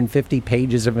 650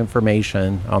 pages of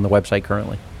information on the website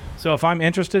currently. So if I'm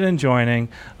interested in joining,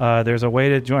 there's a way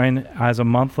to join as a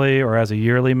monthly or as a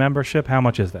yearly membership. How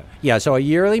much is that? Yeah, so a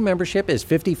yearly membership is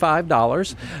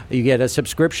 $55. You get a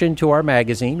subscription to our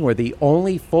magazine. We're the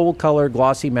only full-color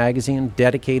glossy magazine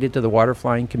dedicated to the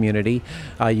waterflying community.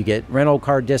 You get rental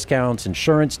car discounts,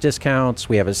 insurance discounts.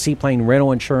 We have a seaplane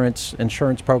rental insurance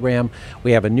program.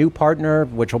 We have a new partner,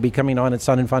 which will be coming on at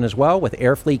Sun and Fun as well, with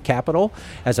Airfleet Capital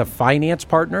as a finance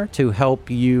partner to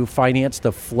help you finance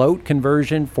the float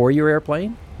conversion for your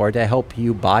airplane or to help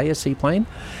you buy a seaplane.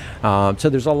 So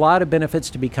there's a lot of benefits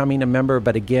to becoming a member,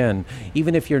 but again,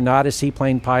 even if you're not a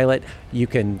seaplane pilot, you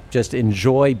can just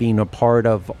enjoy being a part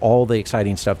of all the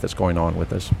exciting stuff that's going on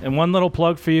with us. And one little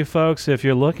plug for you folks, if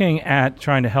you're looking at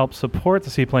trying to help support the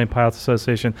Seaplane Pilots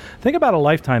Association, think about a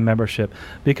lifetime membership,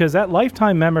 because that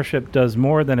lifetime membership does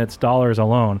more than its dollars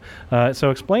alone. So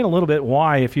explain a little bit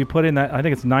why, if you put in that, I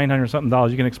think it's $900 something,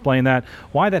 you can explain that,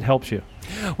 why that helps you.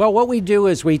 Well, what we do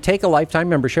is we take a lifetime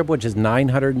membership, which is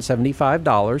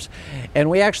 $975, and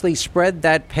we actually spread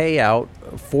that payout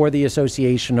for the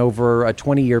association over a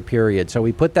 20-year period. So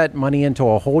we put that money into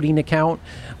a holding account.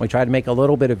 We try to make a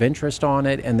little bit of interest on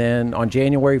it, and then on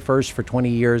January 1st for 20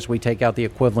 years, we take out the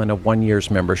equivalent of 1 year's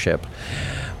membership.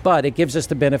 But it gives us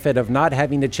the benefit of not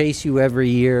having to chase you every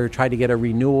year, try to get a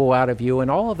renewal out of you,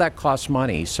 and all of that costs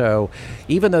money. So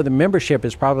even though the membership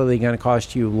is probably going to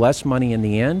cost you less money in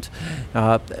the end,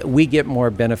 we get more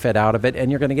benefit out of it.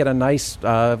 And you're going to get a nice,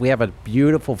 we have a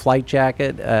beautiful flight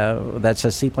jacket that's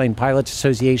a Seaplane Pilots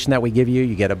Association that we give you.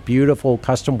 You get a beautiful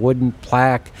custom wooden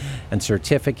plaque and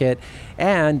certificate.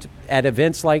 And at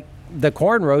events like the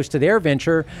Corn Roast at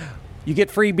AirVenture, you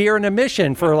get free beer and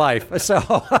admission for life. So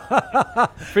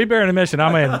free beer and admission.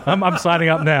 I'm in. I'm signing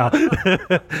up now.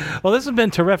 Well, this has been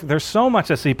terrific. There's so much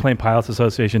that Seaplane Pilots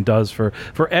Association does for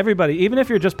everybody. Even if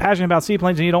you're just passionate about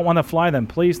seaplanes and you don't want to fly them,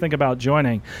 please think about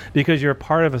joining, because you're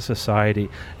part of a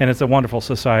society, and it's a wonderful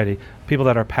society. People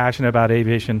that are passionate about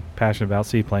aviation, passionate about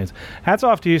seaplanes. Hats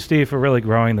off to you, Steve, for really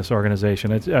growing this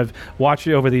organization. I've watched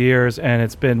you over the years, and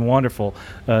it's been wonderful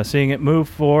seeing it move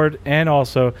forward, and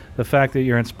also the fact that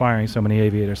you're inspiring so many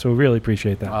aviators. So we really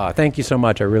appreciate that. Thank you so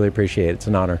much. I really appreciate it. It's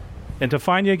an honor. And to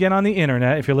find you again on the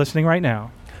internet, if you're listening right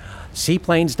now,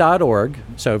 seaplanes.org.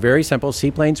 So very simple,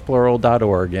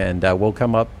 seaplanesplural.org, and we'll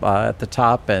come up at the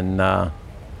top and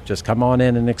just come on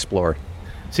in and explore.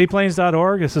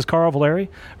 Seaplanes.org. This is Carl Valeri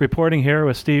reporting here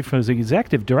with Steve, who's the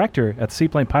Executive Director at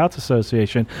Seaplane Pilots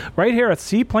Association, right here at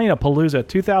Seaplane-A-Palooza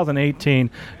 2018,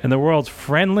 in the world's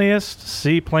friendliest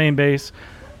seaplane base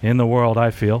in the world,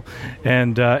 I feel.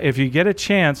 And if you get a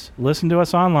chance, listen to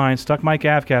us online. Stuck Mike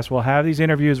Avcast will have these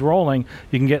interviews rolling.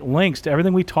 You can get links to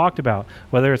everything we talked about,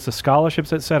 whether it's the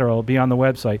scholarships, etc. Will be on the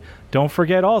website. Don't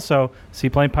forget also,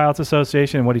 Seaplane Pilots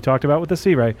Association and what he talked about with the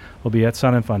Sea Ray will be at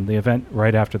Sun and Fun, the event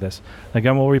right after this.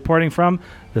 Again, we're reporting from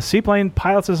the Seaplane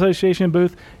Pilots Association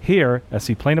booth here at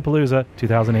Seaplane-A-Palooza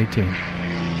 2018.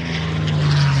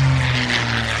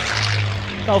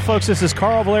 Well, folks, this is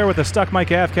Carl Valeri with the Stuck Mike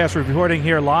Avcast reporting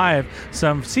here live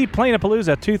some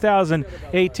Seaplane-A-Palooza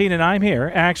 2018, and I'm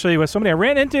here actually with somebody I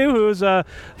ran into who's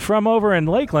from over in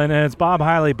Lakeland, and it's Bob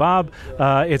Hiley. Bob,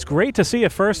 it's great to see you,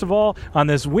 first of all, on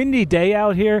this windy day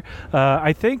out here.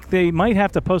 I think they might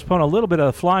have to postpone a little bit of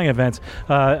the flying events.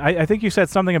 I think you said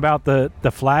something about the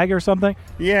flag or something?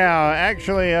 Yeah,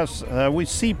 actually, us we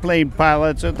seaplane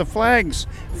pilots, if the flag's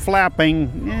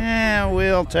flapping,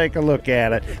 we'll take a look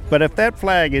at it. But if that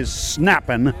flag is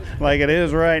snapping like it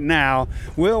is right now,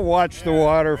 we'll watch the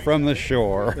water from the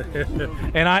shore.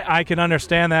 And I can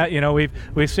understand that. You know,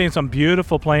 we've seen some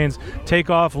beautiful planes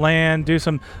take off, land, do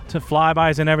some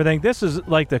flybys and everything. This is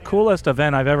like the coolest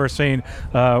event I've ever seen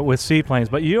with seaplanes.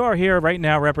 But you are here right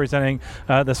now representing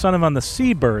the Sun and Fun, the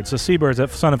Seabirds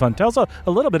at Sun and Fun. Tell us a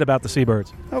little bit about the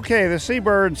Seabirds. Okay, the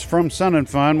Seabirds from Sun and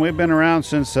Fun. We've been around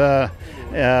since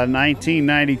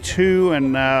 1992,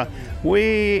 and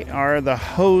we are the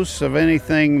hosts of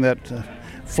anything that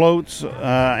floats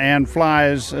and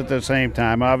flies at the same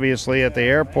time. Obviously, at the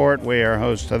airport, we are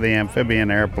hosts of the amphibian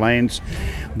airplanes,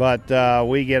 but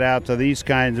we get out to these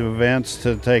kinds of events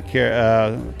to take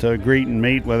care, to greet and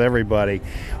meet with everybody.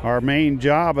 Our main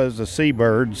job as the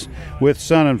Seabirds with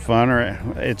Sun and Fun, or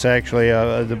it's actually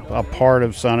a part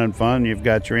of Sun and Fun. You've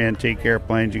got your antique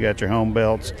airplanes, you got your home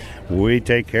belts. We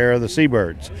take care of the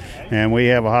Seabirds, and we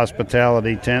have a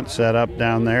hospitality tent set up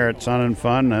down there at Sun and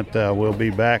Fun that we'll be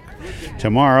back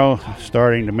tomorrow,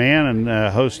 starting to man and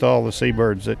host all the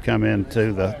Seabirds that come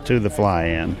into the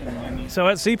fly-in. So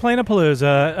at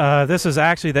Seaplane-A-Palooza, this is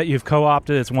actually that you've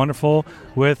co-opted. It's wonderful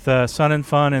with Sun and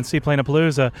Fun and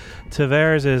Seaplane-A-Palooza.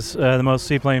 Tavares is the most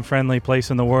seaplane-friendly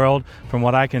place in the world, from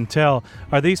what I can tell.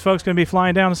 Are these folks going to be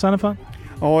flying down to Sun and Fun?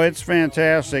 Oh, it's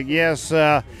fantastic. Yes,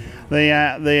 the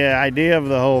idea of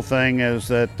the whole thing is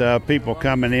that people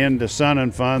coming into Sun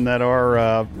and Fun that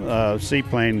are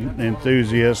seaplane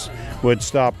enthusiasts would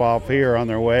stop off here on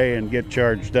their way and get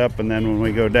charged up, and then when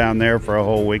we go down there for a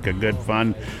whole week of good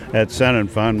fun at Sun and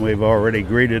Fun, we've already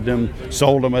greeted them,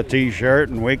 sold them a T-shirt,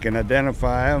 and we can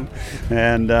identify them,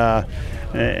 and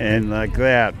like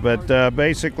that. But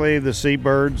basically, the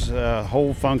Seabirds'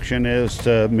 whole function is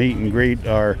to meet and greet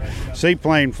our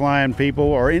seaplane flying people,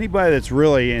 or anybody that's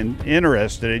really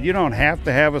interested. You don't have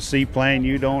to have a seaplane.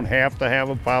 You don't have to have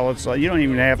a pilot's license. You don't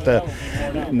even have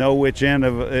to know which end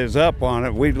is up on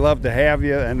it. We'd love to have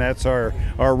you, and that's our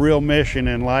real mission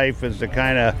in life, is to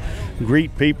kind of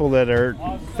greet people that are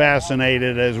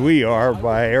fascinated as we are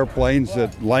by airplanes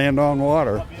that land on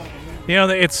water. You know,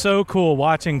 it's so cool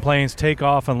watching planes take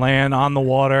off and land on the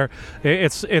water.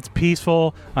 It's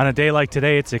peaceful. On a day like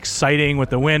today, it's exciting with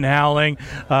the wind howling,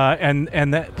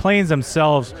 and the planes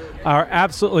themselves are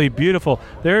absolutely beautiful.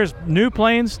 There's new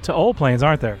planes to old planes,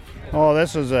 aren't there? Oh,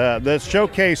 this is the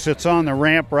showcase that's on the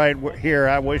ramp right here.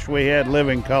 I wish we had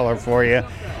living color for you.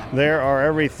 There are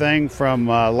everything from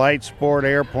light sport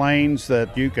airplanes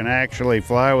that you can actually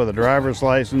fly with a driver's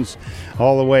license,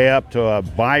 all the way up to a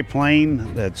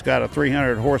biplane that's got a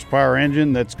 300 horsepower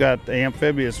engine that's got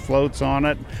amphibious floats on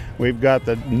it. We've got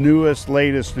the newest,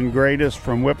 latest, and greatest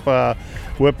from Whip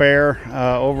Air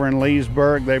over in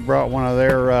Leesburg. They brought one of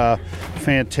their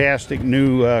fantastic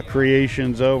new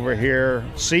creations over here.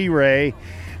 Sea Ray,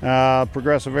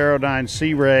 Progressive Aerodyne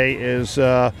Sea Ray, is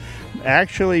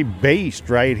actually based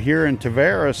right here in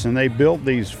Tavares, and they built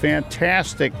these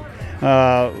fantastic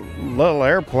little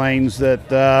airplanes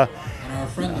that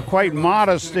quite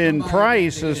modest in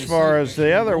price as far as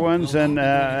the other ones, and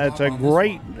it's a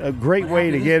great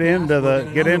way to get into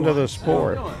the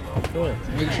sport.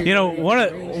 You know,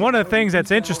 one of the things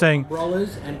that's interesting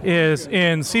is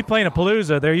in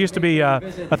Seaplane-A-Palooza, there used to be a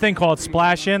thing called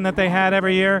Splash In that they had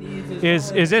every year.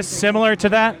 Is this similar to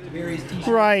that?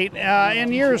 Right.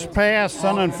 In years past,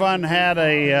 Sun and Fun had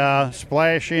a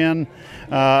Splash In,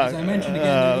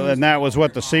 and that was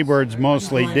what the Seabirds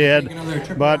mostly did.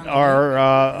 But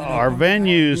our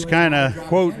venues kind of,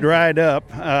 quote, dried up.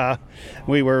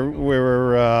 We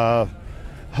were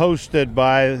hosted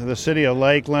by the city of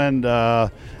Lakeland.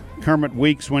 Kermit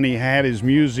Weeks, when he had his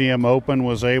museum open,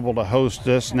 was able to host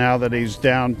us. Now that he's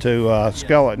down to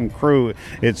skeleton crew,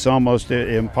 it's almost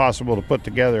impossible to put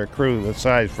together a crew the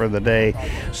size for the day.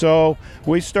 So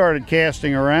we started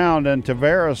casting around, and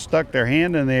Tavares stuck their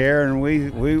hand in the air, and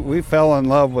we fell in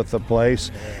love with the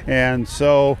place. And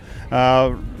so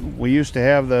we used to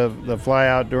have the fly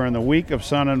out during the week of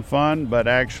Sun and Fun, but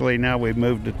actually now we've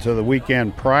moved it to the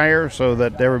weekend prior, so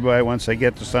that everybody, once they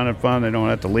get to Sun and Fun, they don't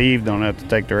have to leave, don't have to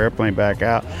take their airplane back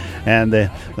out. And the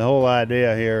whole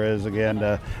idea here is, again,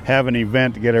 to have an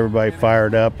event to get everybody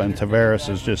fired up, and Tavares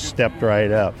has just stepped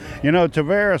right up. You know,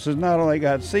 Tavares has not only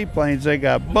got seaplanes, they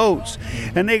got boats,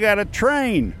 and they got a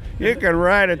train. You can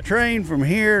ride a train from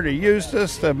here to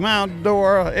Eustis to Mount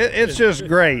Dora. It's just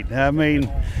great. I mean,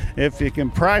 if you can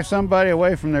pry somebody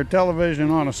away from their television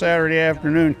on a Saturday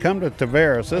afternoon, come to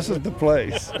Tavares. This is the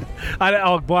place. I'd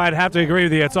have to agree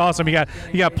with you. It's awesome. You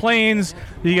got planes,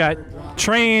 you got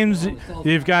trains,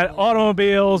 you've got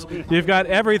automobiles, you've got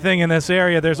everything in this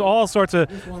area. There's all sorts of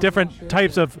different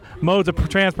types of modes of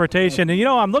transportation. And, you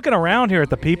know, I'm looking around here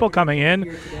at the people coming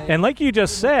in, and like you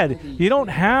just said, you don't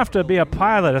have to be a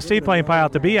pilot, a seaplane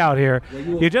pilot, to be out here.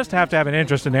 You just have to have an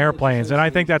interest in airplanes, and I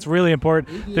think that's really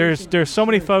important. There's so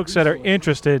many folks that are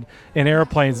interested in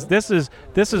airplanes. This is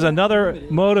another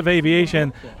mode of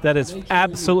aviation that is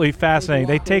absolutely fascinating.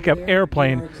 They take an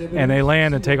airplane and they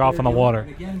land and take off on the water.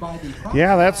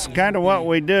 Yeah, that's kind of what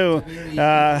we do.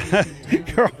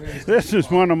 This is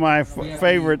one of my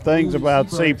favorite things about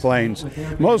seaplanes.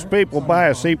 Most people buy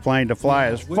a seaplane to fly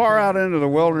as far out into the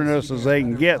wilderness as they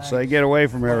can get, so they get away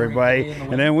from everybody,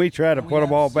 and then we try to put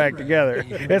them all back together.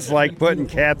 It's like putting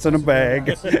cats in a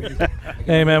bag.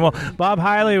 Hey, man. Well, Bob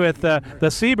Hiley with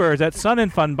the Seabirds at Sun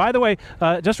and Fun. By the way,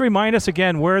 just remind us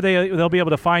again where they'll be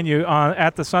able to find you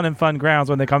at the Sun and Fun grounds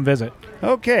when they come visit.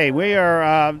 Okay, we are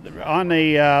on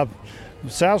the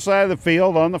south side of the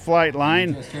field on the flight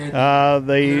line.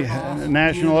 The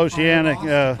National Oceanic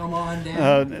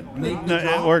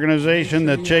organization,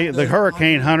 the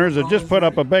Hurricane Hunters, have just put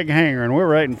up a big hangar, and we're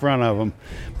right in front of them.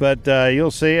 But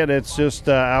you'll see it. It's just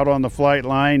out on the flight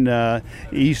line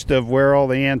east of where all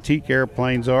the antique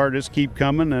airplanes are. Just keep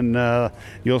coming, and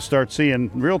you'll start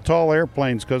seeing real tall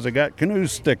airplanes because they got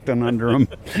canoes sticking under them.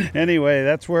 Anyway,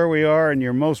 that's where we are, and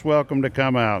you're most welcome to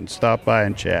come out and stop by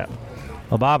and chat.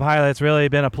 Well, Bob Hiley, it's really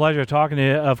been a pleasure talking to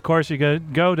you. Of course, you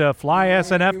can go to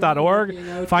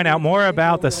flysnf.org, find out more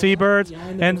about the Seabirds,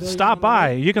 and stop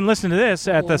by. You can listen to this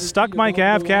at the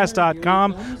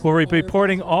StuckMikeAvcast.com. We're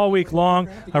reporting all week long.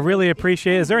 I really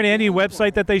appreciate it. Is there any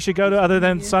website that they should go to other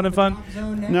than Sun and Fun?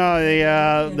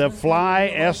 No, the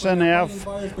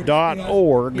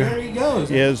flysnf.org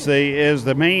is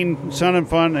the main Sun and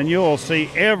Fun, and you'll see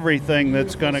everything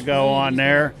that's going to go on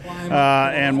there.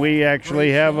 And we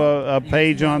actually have a page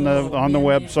on the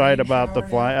website about the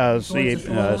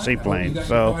seaplane.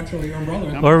 So,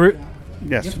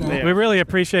 yes, we really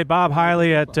appreciate Bob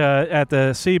Hiley at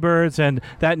the Seabirds, and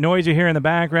that noise you hear in the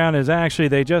background is actually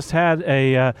they just had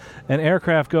an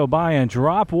aircraft go by and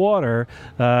drop water.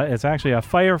 It's actually a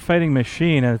firefighting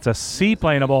machine, and it's a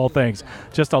seaplane of all things.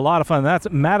 Just a lot of fun. That's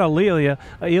Matt Elia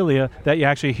that you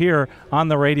actually hear on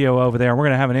the radio over there, and we're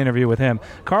going to have an interview with him.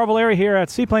 Carl Valeri here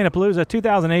at Seaplane-A-Palooza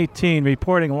 2018,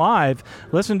 reporting live.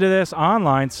 Listen to this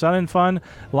online, Sun and Fun,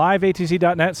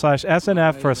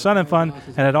 liveatc.net/SNF for Sun and Fun,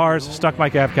 and at ours, StuckMikeAvcast.com.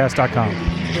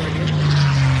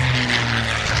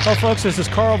 Well, folks, this is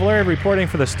Carl Valeri reporting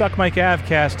for the Stuck Mike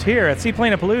Avcast here at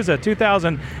Seaplane-A-Palooza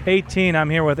 2018. I'm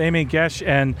here with Amy Gesh,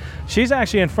 and she's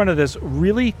actually in front of this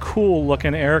really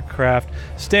cool-looking aircraft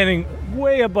standing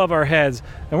way above our heads,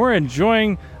 and we're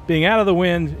enjoying being out of the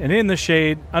wind and in the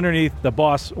shade underneath the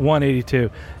Boss 182.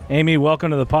 Amy,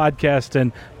 welcome to the podcast,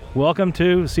 and welcome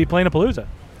to Seaplane-A-Palooza.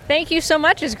 Thank you so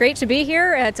much. It's great to be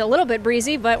here. It's a little bit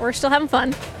breezy, but we're still having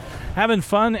fun. Having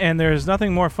fun, and there's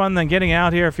nothing more fun than getting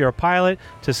out here if you're a pilot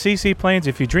to see seaplanes.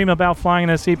 If you dream about flying in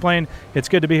a seaplane, it's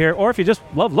good to be here. Or if you just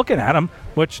love looking at them,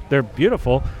 which they're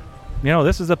beautiful, you know,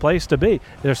 this is the place to be.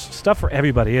 There's stuff for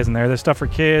everybody, isn't there? There's stuff for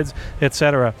kids,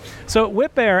 etc. So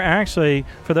Whip Air, actually,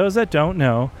 for those that don't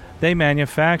know, they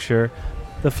manufacture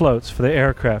the floats for the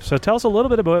aircraft. So tell us a little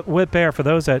bit about Whip Air for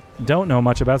those that don't know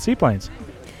much about seaplanes.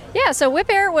 Yeah, so Whip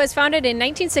Air was founded in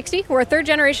 1960. We're a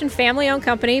third-generation family-owned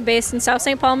company based in South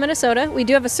St. Paul, Minnesota. We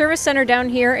do have a service center down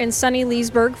here in sunny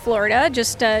Leesburg, Florida,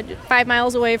 just 5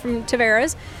 miles away from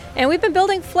Tavares. And we've been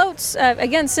building floats,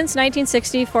 again, since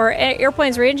 1960 for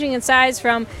airplanes ranging in size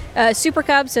from Super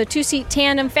Cub, so 2-seat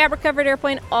tandem, fabric-covered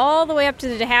airplane, all the way up to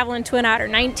the de Havilland Twin Otter,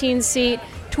 19-seat,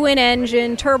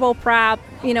 twin-engine, turboprop,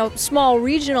 small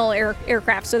regional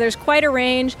aircraft. So there's quite a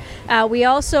range. We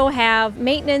also have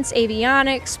maintenance,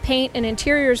 avionics, paint, and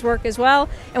interiors work as well.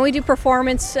 And we do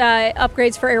performance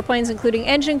upgrades for airplanes, including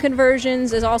engine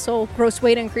conversions, as also gross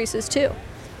weight increases, too.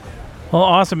 Well,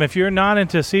 awesome. If you're not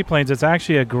into seaplanes, it's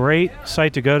actually a great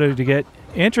site to go to get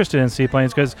interested in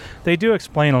seaplanes, because they do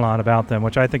explain a lot about them,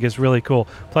 which I think is really cool.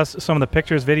 Plus some of the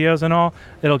pictures, videos, and all,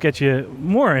 it'll get you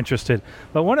more interested.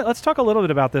 But let's talk a little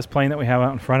bit about this plane that we have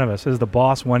out in front of us. This is the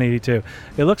Boss 182.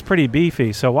 It looks pretty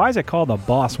beefy. So why is it called the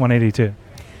Boss 182?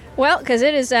 Well, because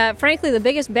it is, frankly, the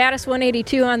biggest, baddest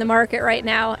 182 on the market right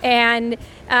now, and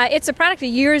it's a product of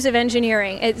years of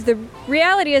engineering. The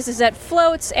reality is that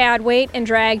floats add weight and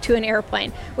drag to an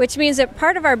airplane, which means that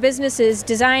part of our business is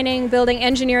designing, building,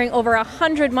 engineering over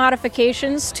 100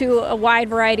 modifications to a wide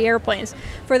variety of airplanes.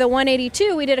 For the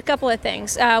 182, we did a couple of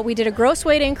things. We did a gross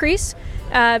weight increase,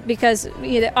 because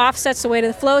it offsets the weight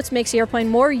of the floats, makes the airplane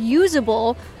more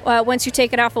usable once you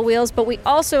take it off the wheels. But we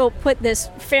also put this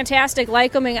fantastic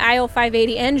Lycoming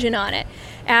IO580 engine on it.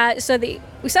 So the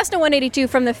Cessna 182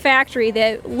 from the factory,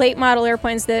 the late model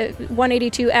airplanes, the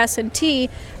 182S and T,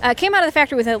 came out of the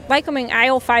factory with a Lycoming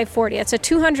IO540. It's a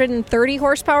 230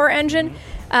 horsepower engine.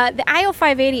 The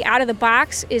IO580 out of the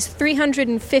box is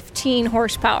 315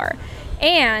 horsepower.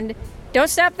 And don't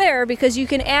stop there, because you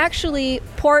can actually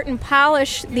port and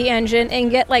polish the engine and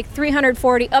get like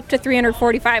 340 up to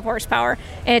 345 horsepower,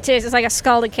 and it's like a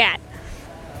scalded cat.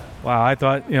 Wow, I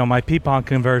thought my Peapon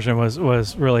conversion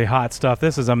was really hot stuff.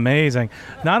 This is amazing.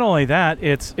 Not only that,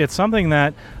 it's something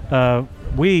that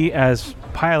we as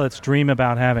pilots dream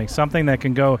about having, something that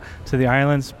can go to the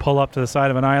islands, pull up to the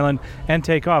side of an island, and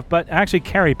take off, but actually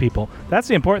carry people. That's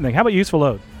the important thing. How about useful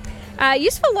load?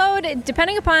 Useful load,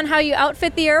 depending upon how you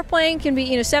outfit the airplane, can be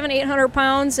 700-800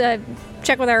 pounds.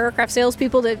 Check with our aircraft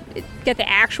salespeople to get the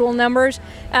actual numbers.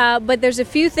 But there's a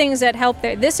few things that help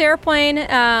there. This airplane,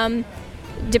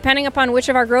 depending upon which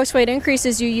of our gross weight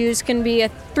increases you use, can be a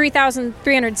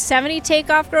 3,370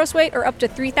 takeoff gross weight or up to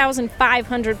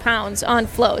 3,500 pounds on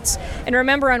floats. And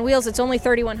remember, on wheels, it's only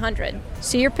 3,100.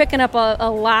 So you're picking up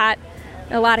a lot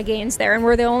of gains there, and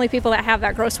we're the only people that have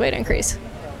that gross weight increase.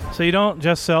 So you don't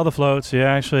just sell the floats, you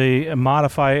actually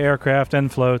modify aircraft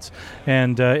and floats,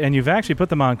 and you've actually put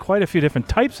them on quite a few different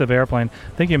types of airplane.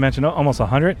 I think you mentioned almost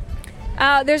 100?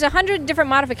 There's 100 different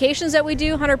modifications that we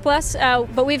do, 100 plus,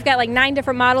 but we've got like 9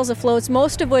 different models of floats,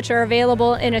 most of which are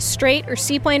available in a straight or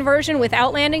seaplane version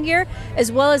without landing gear, as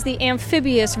well as the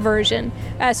amphibious version.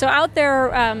 So out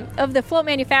there, of the float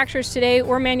manufacturers today,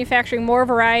 we're manufacturing more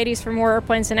varieties for more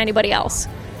airplanes than anybody else.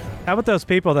 How about those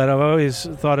people that have always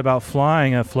thought about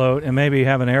flying a float and maybe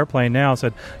have an airplane now,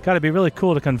 said, got to be really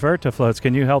cool to convert to floats?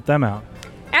 Can you help them out?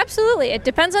 Absolutely. It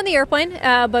depends on the airplane,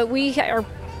 but we are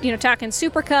talking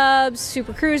Super Cubs,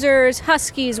 Super Cruisers,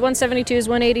 Huskies, 172s,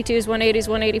 182s, 180s,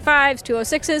 185s,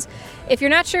 206s. If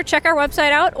you're not sure, check our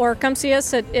website out or come see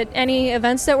us at any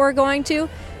events that we're going to.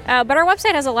 But our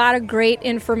website has a lot of great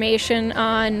information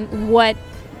on what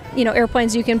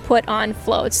airplanes you can put on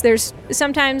floats. There's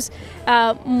sometimes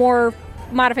more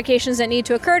modifications that need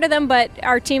to occur to them, but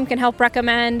our team can help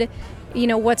recommend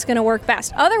what's going to work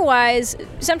best. Otherwise,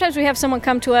 sometimes we have someone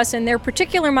come to us and their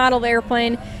particular model of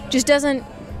airplane just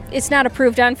it's not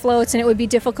approved on floats, and it would be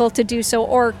difficult to do so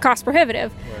or cost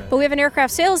prohibitive. Right. But we have an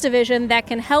aircraft sales division that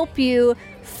can help you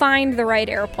find the right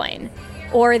airplane,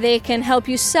 or they can help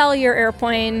you sell your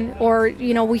airplane, or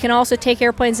we can also take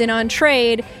airplanes in on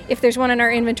trade if there's one in our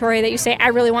inventory that you say, I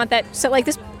really want that. So like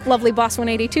this lovely Boss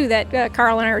 182 that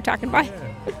Carl and I were talking about.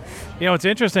 It's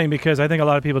interesting because I think a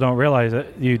lot of people don't realize that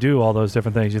you do all those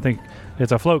different things. You think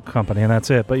it's a float company and that's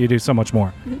it, but you do so much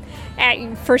more.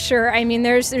 For sure. I mean,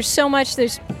 there's so much.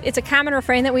 It's a common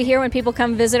refrain that we hear when people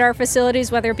come visit our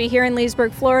facilities, whether it be here in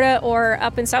Leesburg, Florida, or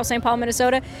up in South St. Paul,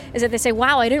 Minnesota, is that they say,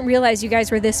 wow, I didn't realize you guys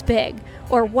were this big.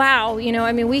 Or wow,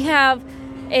 we have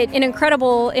an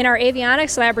incredible, in our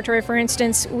avionics laboratory, for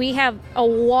instance, we have a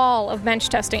wall of bench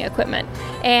testing equipment.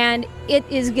 And it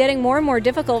is getting more and more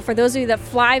difficult for those of you that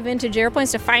fly vintage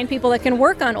airplanes to find people that can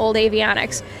work on old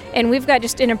avionics. And we've got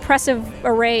just an impressive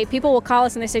array. People will call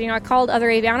us and they say, I called other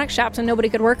avionics shops and nobody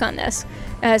could work on this.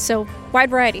 So wide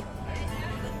variety.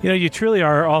 You know, you truly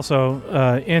are also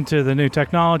into the new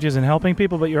technologies and helping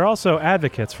people, but you're also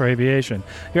advocates for aviation.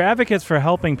 You're advocates for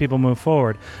helping people move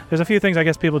forward. There's a few things I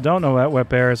guess people don't know about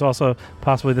WIP-Air is also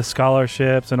possibly the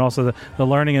scholarships and also the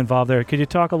learning involved there. Could you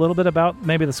talk a little bit about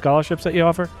maybe the scholarships that you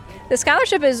offer? The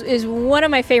scholarship is one of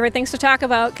my favorite things to talk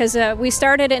about because we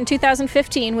started it in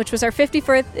 2015, which was our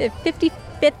 55th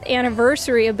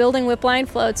anniversary of building WIP line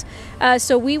floats.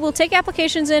 So we will take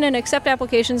applications in and accept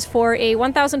applications for a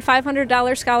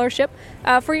 $1,500 scholarship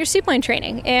for your seaplane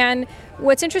training. And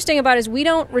what's interesting about it is we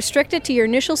don't restrict it to your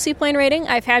initial seaplane rating.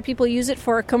 I've had people use it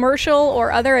for commercial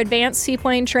or other advanced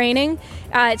seaplane training.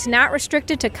 It's not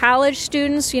restricted to college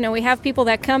students. You know, we have people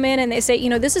that come in and they say, you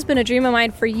know, this has been a dream of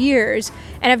mine for years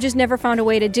and I've just never found a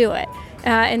way to do it.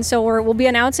 And so we'll be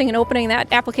announcing and opening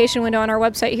that application window on our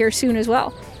website here soon as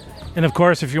well. And of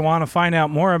course, if you want to find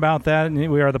out more about that,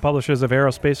 we are the publishers of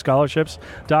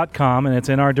aerospacescholarships.com, and it's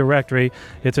in our directory.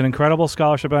 It's an incredible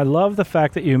scholarship. I love the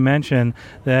fact that you mentioned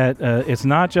that it's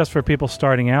not just for people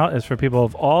starting out, it's for people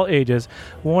of all ages.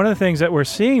 One of the things that we're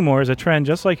seeing more is a trend,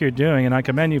 just like you're doing, and I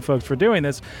commend you folks for doing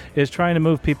this, is trying to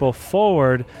move people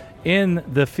forward in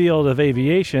the field of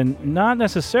aviation, not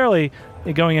necessarily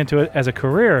going into it as a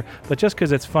career, but just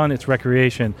because it's fun, it's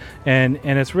recreation, and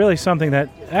it's really something that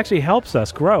actually helps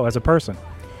us grow as a person.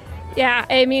 Yeah,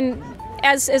 I mean,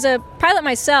 as a pilot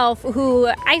myself, who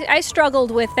I struggled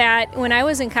with that when I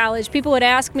was in college. People would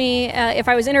ask me if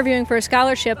I was interviewing for a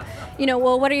scholarship, you know,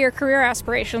 well, what are your career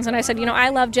aspirations? And I said, you know, I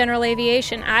love general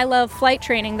aviation. I love flight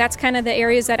training. That's kind of the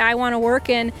areas that I want to work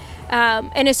in.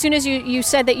 And as soon as you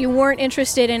said that you weren't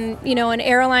interested in, you know, an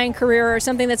airline career or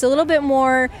something that's a little bit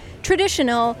more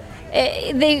traditional,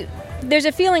 there's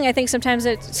a feeling, I think, sometimes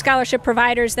that scholarship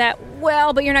providers that,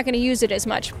 well, but you're not going to use it as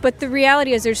much. But the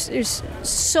reality is there's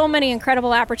so many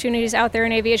incredible opportunities out there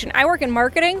in aviation. I work in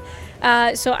marketing,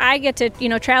 so I get to, you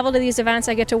know, travel to these events.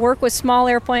 I get to work with small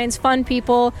airplanes, fun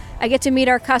people. I get to meet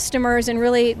our customers and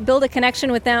really build a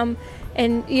connection with them.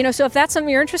 And, you know, so if that's something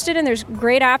you're interested in, there's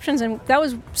great options. And that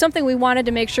was something we wanted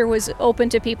to make sure was open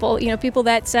to people, you know, people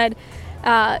that said,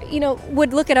 you know,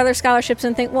 would look at other scholarships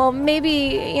and think, well,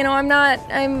 maybe, you know,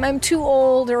 I'm too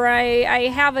old, or I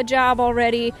have a job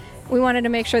already. We wanted to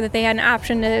make sure that they had an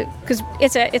option to, because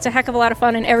it's a heck of a lot of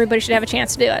fun and everybody should have a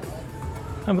chance to do it.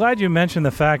 I'm glad you mentioned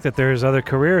the fact that there's other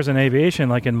careers in aviation,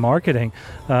 like in marketing.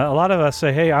 A lot of us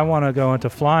say, hey, I want to go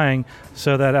into flying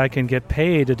so that I can get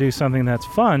paid to do something that's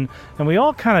fun. And we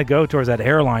all kind of go towards that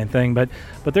airline thing, but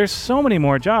there's so many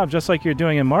more jobs, just like you're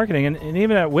doing in marketing. And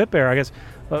even at WIP-Air, I guess,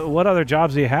 what other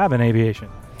jobs do you have in aviation?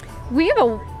 We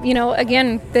have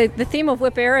again, the theme of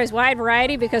WIP-Air is wide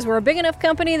variety because we're a big enough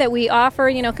company that we offer,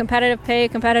 you know, competitive pay,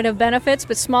 competitive benefits,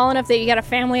 but small enough that you got a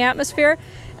family atmosphere.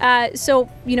 So,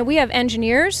 you know, we have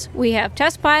engineers, we have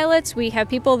test pilots, we have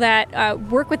people that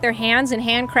work with their hands and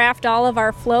handcraft all of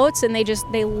our floats, and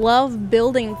they love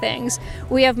building things.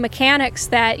 We have mechanics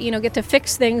that, you know, get to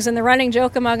fix things, and the running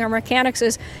joke among our mechanics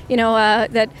is, you know,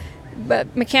 that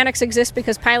mechanics exist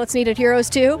because pilots needed heroes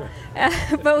too.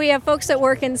 But we have folks that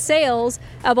work in sales,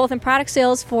 both in product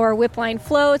sales for WIP line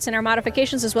floats and our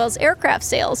modifications, as well as aircraft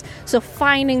sales. So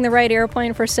finding the right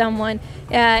airplane for someone,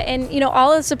 and, you know,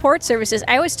 all of the support services.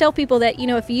 I always tell people that, you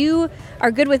know, if you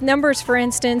are good with numbers, for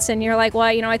instance, and you're like,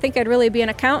 well, you know, I think I'd really be an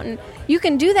accountant, you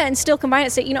can do that and still combine it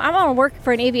and say, you know, I want to work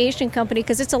for an aviation company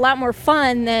because it's a lot more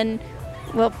fun than,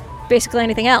 well, basically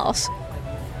anything else.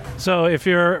 So if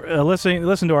you're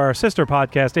listen to our sister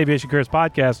podcast, Aviation Careers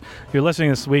Podcast, if you're listening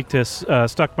this week to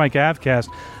Stuck Mic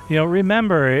Avcast, you know,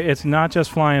 remember, it's not just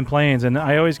flying planes. And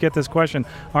I always get this question,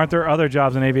 aren't there other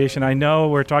jobs in aviation? I know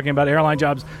we're talking about airline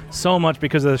jobs so much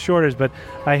because of the shortage, but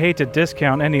I hate to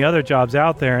discount any other jobs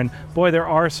out there. And boy, there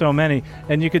are so many.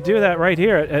 And you could do that right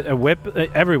here at WIP,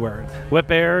 everywhere.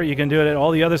 WIP-Air, you can do it at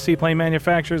all the other seaplane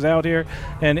manufacturers out here.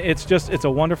 And it's a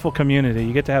wonderful community.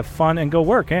 You get to have fun and go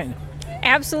work, ain't you?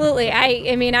 Absolutely.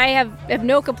 I mean, I have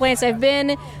no complaints. I've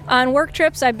been on work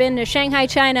trips. I've been to Shanghai,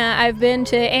 China. I've been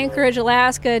to Anchorage,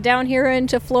 Alaska, down here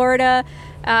into Florida,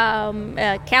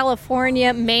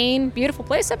 California, Maine. Beautiful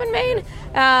place up in Maine.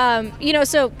 You know,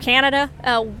 so Canada,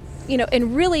 you know,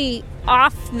 and really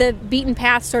off the beaten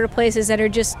path sort of places that are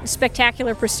just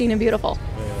spectacular, pristine, and beautiful.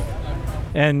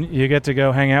 And you get to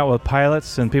go hang out with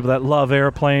pilots and people that love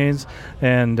airplanes,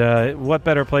 and what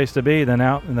better place to be than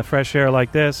out in the fresh air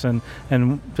like this and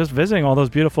just visiting all those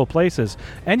beautiful places.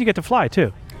 And you get to fly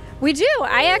too. We do.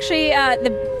 I actually,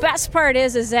 the best part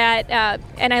is that,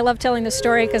 and I love telling this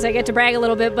story because I get to brag a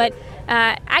little bit, but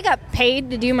I got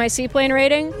paid to do my seaplane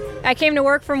rating. I came to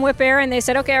work from Whip Air, and they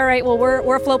said, okay, all right, well,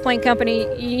 we're a float plane company.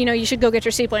 You should go get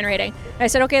your seaplane rating. I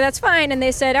said, okay, that's fine. And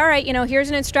they said, all right, here's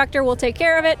an instructor. We'll take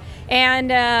care of it.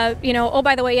 And, oh,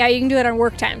 by the way, yeah, you can do it on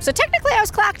work time. So technically I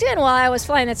was clocked in while I was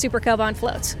flying that Super Cub on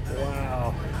floats.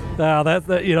 Wow. Wow,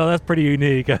 that's pretty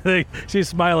unique. I think she's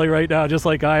smiling right now, just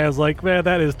like I was like, man,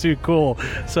 that is too cool.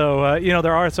 So,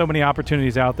 there are so many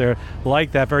opportunities out there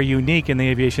like that, very unique in the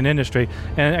aviation industry.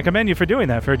 And I commend you for doing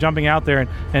that, for jumping out there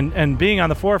and being on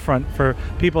the forefront for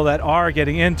people that are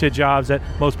getting into jobs that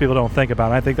most people don't think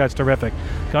about. I think that's terrific.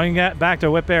 Going back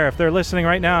to Whip Air, if they're listening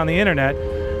right now on the internet,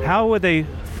 how would they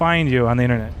find you on the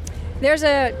internet? There's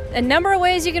a number of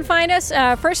ways you can find us.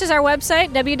 First is our website,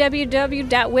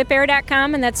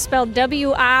 www.whipair.com, and that's spelled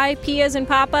W-I-P as in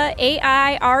Papa,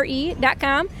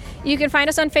 A-I-R-E.com. You can find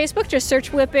us on Facebook. Just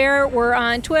search Whip Air. We're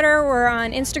on Twitter. We're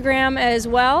on Instagram as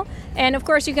well. And, of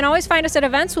course, you can always find us at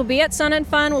events. We'll be at Sun and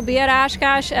Fun. We'll be at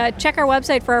Oshkosh. Check our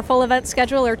website for our full event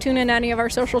schedule or tune in to any of our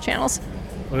social channels.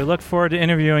 We look forward to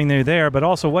interviewing you there, but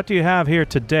also what do you have here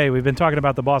today? We've been talking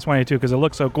about the Boss 182 because it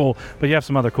looks so cool, but you have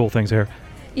some other cool things here.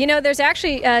 There's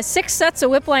actually 6 sets of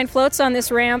Whipline floats on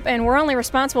this ramp, and we're only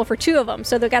responsible for 2 of them.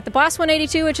 So they've got the Boss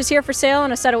 182, which is here for sale,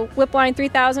 and a set of Whipline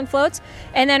 3000 floats.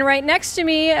 And then right next to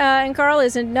me and Carl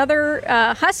is another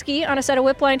Husky on a set of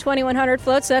Whipline 2100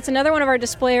 floats. So that's another one of our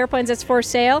display airplanes that's for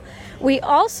sale. We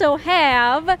also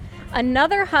have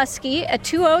another Husky, a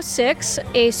 206,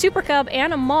 a Super Cub,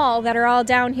 and a Maul that are all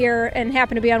down here and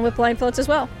happen to be on Whipline floats as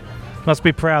well. Must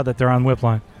be proud that they're on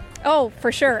Whipline. Oh,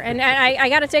 for sure. And I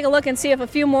got to take a look and see if a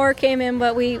few more came in,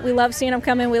 but we love seeing them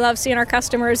come in. We love seeing our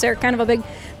customers. They're kind of a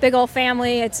big old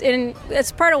family.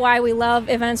 It's part of why we love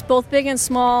events, both big and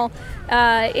small.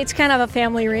 It's kind of a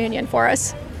family reunion for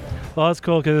us. Well, it's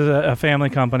cool because it's a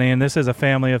family company, and this is a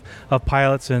family of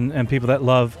pilots and people that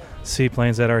love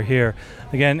seaplanes that are here.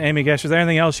 Again, Amy Gesch, is there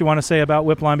anything else you want to say about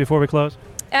Whipline before we close?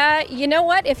 You know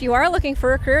what? If you are looking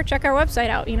for a career, check our website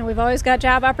out. We've always got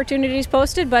job opportunities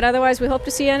posted, but otherwise we hope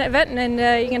to see you at an event,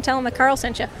 and you can tell them that Carl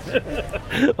sent you.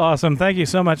 Awesome. Thank you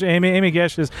so much, Amy. Amy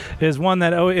Gesch is one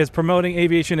that is promoting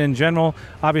aviation in general,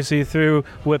 obviously through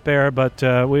Whip Air, but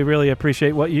we really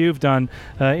appreciate what you've done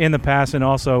in the past and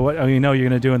also what you're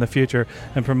going to do in the future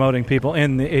and promoting people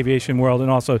in the aviation world and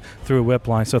also through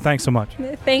Whipline. So thanks so much.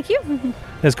 Thank you.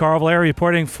 This is Carl Valeri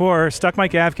reporting for Stuck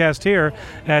Mic Avcast here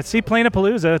at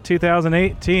Seaplanapalooza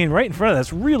 2018, right in front of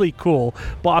this really cool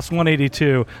Boss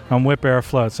 182 on Whip Air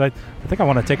floats. I think I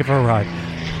want to take it for a ride.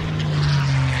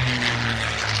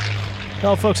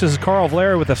 Hello, folks. This is Carl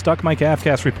Valeri with the Stuck Mic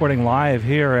Avcast reporting live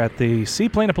here at the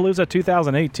Seaplanapalooza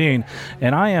 2018,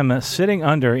 and I am sitting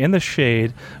in the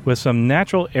shade with some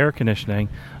natural air conditioning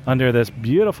under this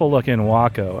beautiful-looking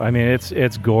Waco. I mean,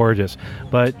 it's gorgeous.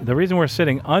 But the reason we're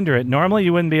sitting under it, normally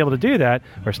you wouldn't be able to do that,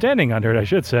 or standing under it, I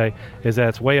should say, is that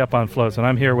it's way up on floats. And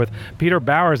I'm here with Peter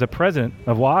Bowers, the president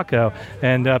of Waco.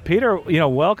 And Peter,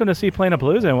 welcome to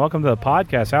Seaplanapalooza and welcome to the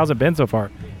podcast. How's it been so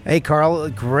far? Hey, Carl.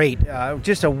 Great.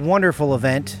 Just a wonderful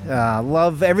event.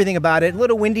 Love everything about it. A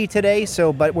little windy today,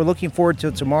 but we're looking forward to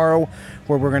tomorrow,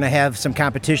 where we're going to have some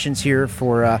competitions here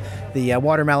for the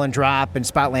watermelon drop and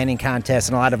spot landing contest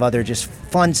and a lot of other just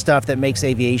fun stuff that makes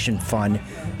aviation fun,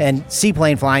 and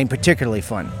seaplane flying particularly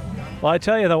fun. Well, I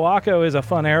tell you, the Waco is a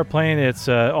fun airplane. It's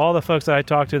all the folks that I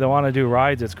talk to that want to do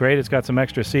rides. It's great. It's got some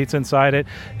extra seats inside it,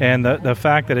 and the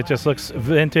fact that it just looks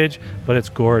vintage, but it's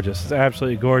gorgeous. It's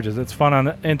absolutely gorgeous. It's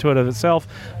fun into it of itself.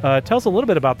 Tell us a little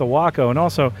bit about the Waco, and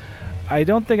also, I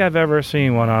don't think I've ever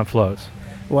seen one on floats.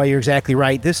 Well, you're exactly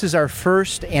right. This is our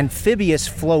first amphibious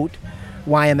float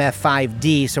YMF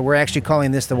 5D, so we're actually calling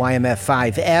this the YMF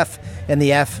 5F, and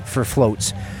the F for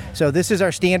floats. So this is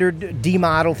our standard D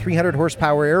model 300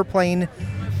 horsepower airplane,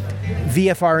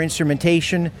 VFR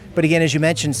instrumentation, but again, as you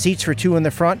mentioned, seats for 2 in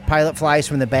the front, pilot flies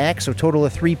from the back, so total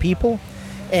of 3 people,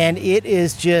 and it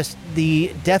is just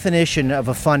the definition of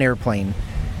a fun airplane.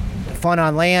 Fun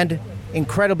on land,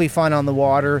 incredibly fun on the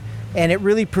water, and it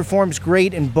really performs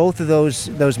great in both of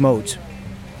those modes.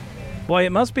 Boy,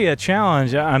 it must be a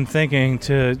challenge, I'm thinking,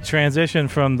 to transition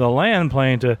from the land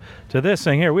plane to this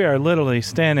thing here. We are literally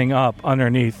standing up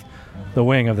underneath the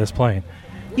wing of this plane.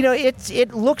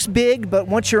 It looks big, but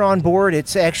once you're on board,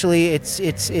 it's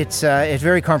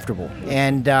very comfortable.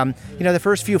 And the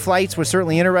first few flights was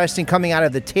certainly interesting, coming out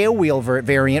of the tailwheel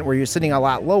variant where you're sitting a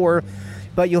lot lower.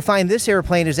 But you'll find this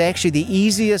airplane is actually the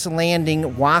easiest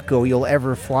landing Waco you'll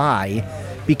ever fly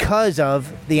because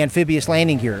of the amphibious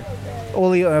landing gear.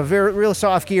 Only a very real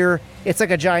soft gear. It's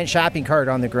like a giant shopping cart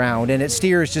on the ground, and it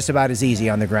steers just about as easy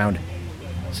on the ground.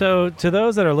 So to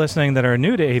those that are listening that are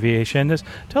new to aviation, just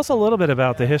tell us a little bit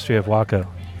about the history of Waco.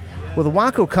 Well, the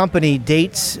Waco company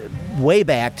dates way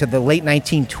back to the late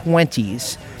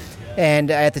 1920s. And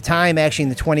at the time, actually in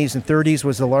the 20s and 30s,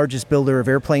 was the largest builder of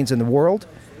airplanes in the world.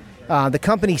 The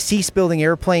company ceased building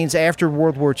airplanes after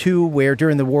World War II, where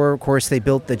during the war, of course, they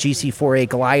built the GC-4A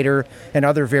glider and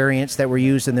other variants that were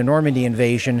used in the Normandy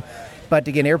invasion. But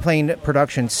again, airplane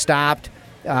production stopped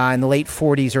in the late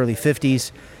 40s, early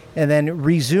 50s, and then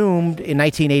resumed in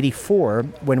 1984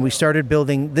 when we started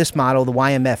building this model, the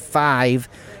YMF-5.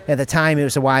 At the time, it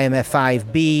was the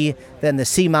YMF-5B, then the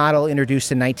C model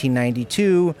introduced in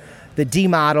 1992, the D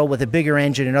model with a bigger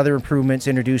engine and other improvements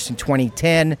introduced in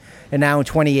 2010, and now in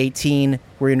 2018,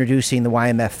 we're introducing the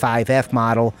YMF-5F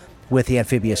model with the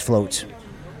amphibious floats.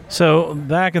 So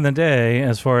back in the day,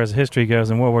 as far as history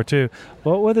goes in World War II,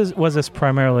 what was this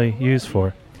primarily used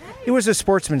for? It was a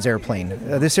sportsman's airplane.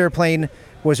 This airplane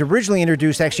was originally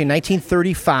introduced actually in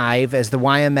 1935 as the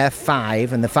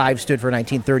YMF-5, and the 5 stood for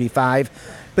 1935.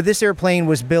 But this airplane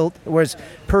was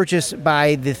purchased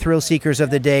by the thrill seekers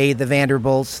of the day, the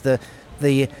Vanderbilts, the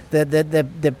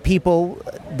people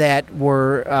that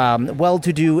were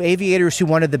well-to-do aviators who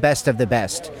wanted the best of the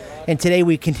best. And today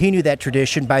we continue that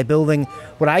tradition by building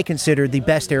what I consider the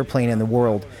best airplane in the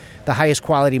world. The highest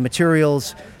quality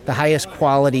materials, the highest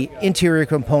quality interior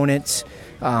components,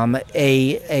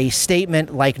 a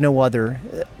statement like no other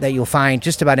that you'll find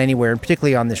just about anywhere, and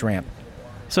particularly on this ramp.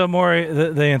 So, Maury,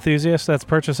 the enthusiast that's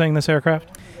purchasing this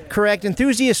aircraft? Correct.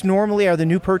 Enthusiasts normally are the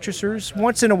new purchasers.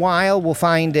 Once in a while, we'll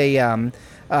find a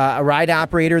ride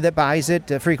operator that buys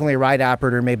it. Frequently, a ride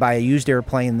operator may buy a used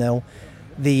airplane, though.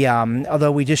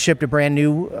 Although we just shipped a brand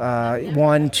new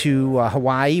one to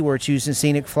Hawaii, where it's used in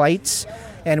scenic flights,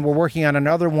 and we're working on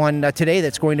another one today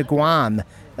that's going to Guam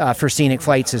for scenic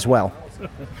flights as well.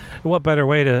 What better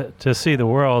way to see the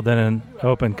world than an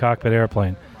open cockpit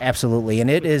airplane? Absolutely,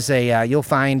 and it is you'll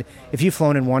find, if you've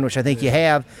flown in one, which I think you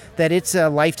have, that it's a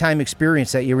lifetime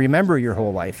experience that you remember your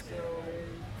whole life.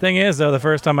 Thing is, though, the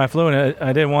first time I flew in it,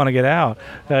 I didn't want to get out.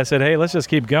 I said, hey, let's just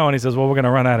keep going. He says, well, we're going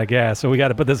to run out of gas, so we got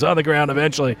to put this on the ground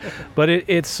eventually. But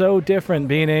it's so different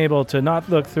being able to not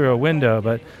look through a window,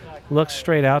 but look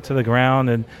straight out to the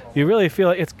ground, and you really feel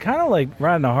it's kind of like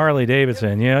riding a Harley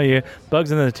Davidson. You know, you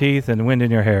bugs in the teeth and wind in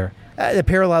your hair. The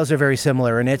parallels are very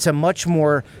similar, and it's a much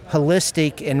more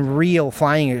holistic and real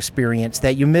flying experience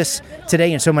that you miss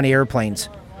today in so many airplanes.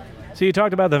 So you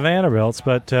talked about the Vanderbilts,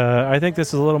 but I think this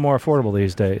is a little more affordable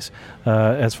these days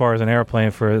as far as an airplane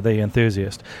for the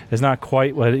enthusiast. It's not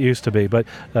quite what it used to be, but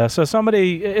so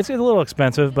somebody, it's a little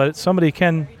expensive, but somebody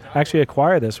can actually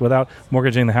acquire this without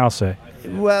mortgaging the house, say.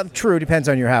 Well, true, depends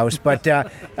on your house, but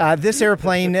this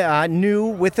airplane, new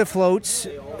with the floats,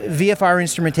 VFR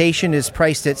instrumentation is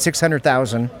priced at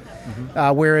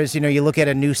 $600,000, whereas you look at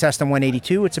a new Cessna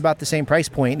 182, it's about the same price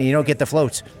point, and you don't get the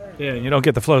floats. Yeah, you don't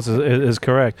get the floats is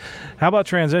correct. How about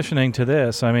transitioning to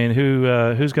this? I mean,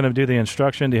 who's going to do the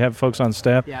instruction? Do you have folks on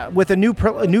staff? Yeah, with a new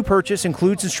purchase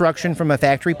includes instruction from a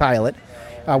factory pilot.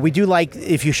 We do like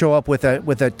if you show up with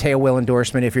a tail wheel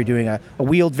endorsement if you're doing a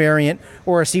wheeled variant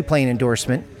or a seaplane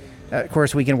endorsement. Of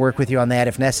course, we can work with you on that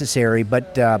if necessary,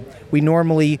 but we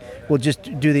normally will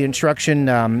just do the instruction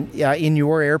in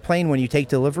your airplane when you take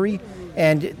delivery.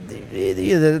 And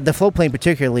the float plane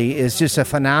particularly is just a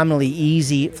phenomenally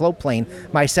easy float plane.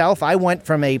 Myself, I went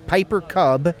from a Piper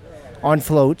Cub on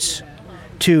floats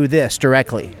to this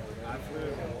directly.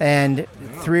 And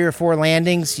 3 or 4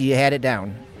 landings, you had it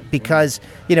down. Because,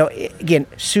 again,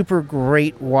 super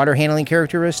great water handling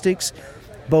characteristics,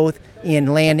 both in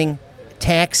landing,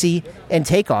 taxi, and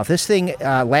takeoff. This thing,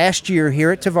 last year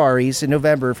here at Tavares in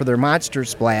November for their Monster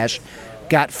Splash,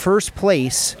 got first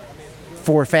place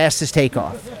for fastest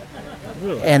takeoff.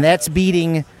 Really? And that's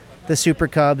beating the Super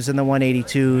Cubs and the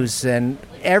 182s and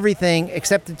everything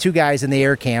except the 2 guys in the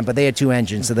air cam, but they had 2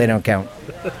 engines, so they don't count.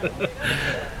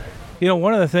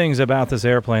 One of the things about this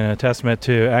airplane, and a testament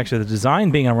to actually the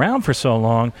design being around for so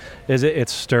long, is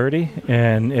it's sturdy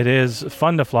and it is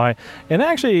fun to fly. And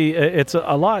actually, it's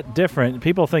a lot different.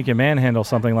 People think you manhandle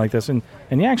something like this, and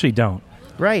you actually don't.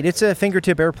 Right, it's a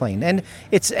fingertip airplane, and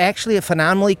it's actually a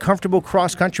phenomenally comfortable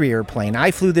cross-country airplane. I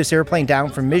flew this airplane down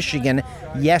from Michigan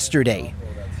yesterday.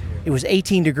 It was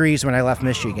 18 degrees when I left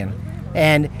Michigan,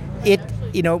 and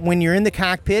when you're in the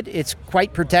cockpit, it's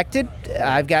quite protected.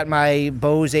 I've got my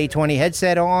Bose A20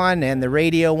 headset on and the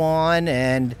radio on,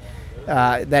 and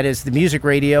that is the music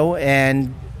radio,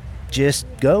 and just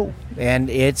go. And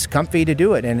it's comfy to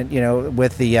do it. And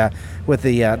with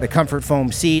the comfort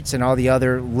foam seats and all the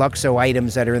other Luxo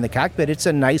items that are in the cockpit, it's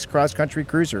a nice cross-country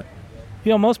cruiser.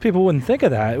 Most people wouldn't think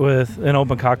of that with an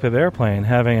open cockpit airplane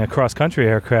having a cross-country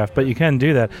aircraft, but you can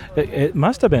do that. It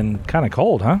must have been kind of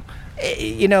cold, huh?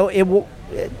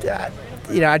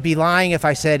 I'd be lying if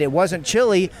I said it wasn't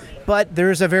chilly, but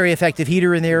there's a very effective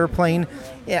heater in the airplane.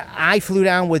 I flew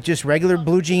down with just regular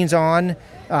blue jeans on,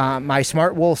 my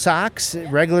smart wool socks,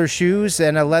 regular shoes,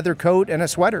 and a leather coat and a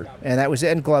sweater, and that was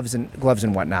it, and gloves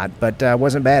and whatnot. But it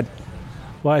wasn't bad.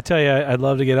 Well, I tell you, I'd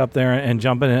love to get up there and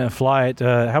jump in and fly it.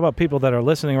 How about people that are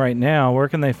listening right now? Where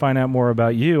can they find out more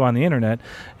about you on the internet,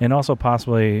 and also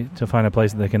possibly to find a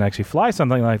place that they can actually fly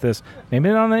something like this, maybe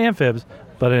not on the amphibs,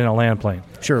 but in a land plane?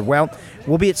 Sure. Well,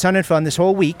 we'll be at Sun and Fun this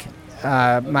whole week.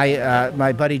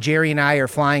 My buddy Jerry and I are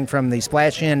flying from the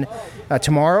Splash Inn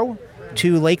tomorrow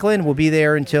to Lakeland. We'll be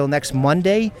there until next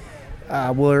Monday.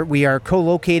 We are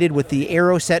co-located with the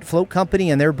Aeroset Float Company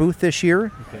and their booth this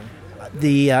year. Okay.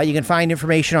 You can find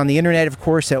information on the internet, of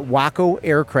course, at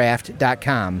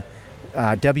wacoaircraft.com.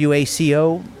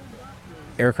 WACO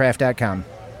aircraft.com.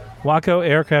 Waco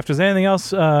Aircraft. Is there anything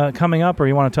else coming up, or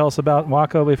you want to tell us about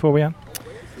Waco before we end?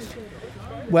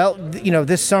 Well,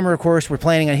 this summer, of course, we're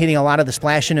planning on hitting a lot of the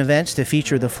Splash-In events to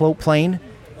feature the float plane.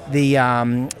 We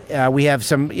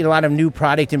have a lot of new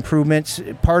product improvements.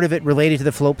 Part of it related to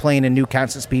the float plane, a new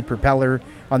constant speed propeller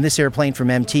on this airplane from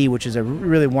MT, which is a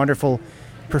really wonderful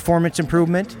performance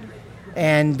improvement,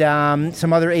 and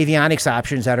some other avionics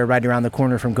options that are right around the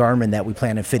corner from Garmin that we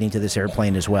plan on fitting to this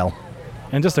airplane as well.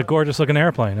 And just a gorgeous-looking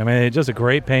airplane. I mean, it's just a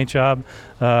great paint job.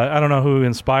 I don't know who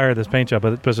inspired this paint job,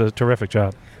 but it was a terrific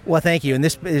job. Well, thank you. And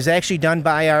this is actually done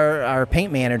by our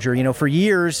paint manager. For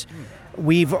years,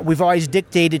 we've always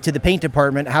dictated to the paint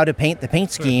department how to paint the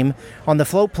paint scheme. On the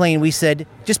float plane, we said,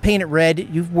 just paint it red.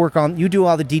 You do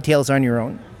all the details on your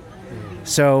own.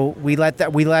 So we let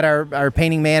our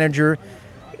painting manager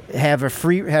have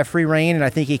free reign, and I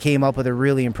think he came up with a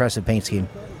really impressive paint scheme.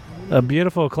 A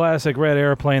beautiful classic red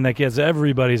airplane that gets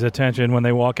everybody's attention when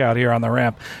they walk out here on the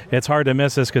ramp. It's hard to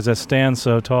miss this because it stands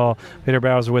so tall. Peter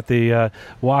Bowers with the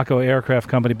Waco Aircraft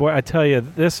Company. Boy, I tell you,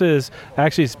 this is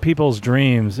actually people's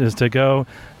dreams, is to go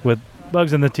with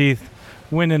bugs in the teeth,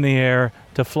 wind in the air,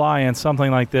 to fly in something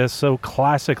like this, so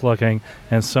classic looking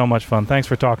and so much fun. Thanks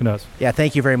for talking to us. Yeah,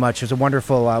 thank you very much. It was a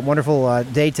wonderful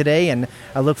day today, and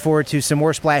I look forward to some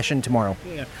more splashing tomorrow.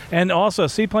 Yeah. And also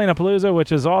Seaplane-A-Palooza,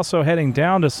 which is also heading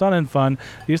down to Sun and Fun.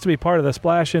 Used to be part of the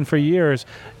Splash In for years.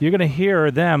 You're going to hear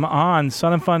them on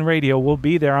Sun and Fun Radio. We'll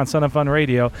be there on Sun and Fun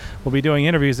Radio. We'll be doing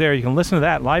interviews there. You can listen to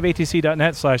that,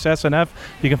 liveatc.net/SNF.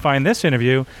 You can find this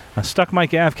interview on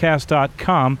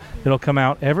StuckMikeAvcast.com. It'll come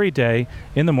out every day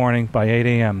in the morning by 8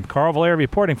 a.m. Carl Valeri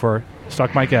reporting for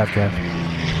Stuck Mike Avcast.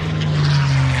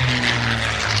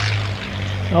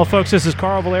 Well, folks, this is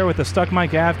Carl Valeri with the Stuck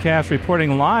Mike Avcast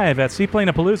reporting live at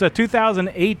Seaplane-A-Palooza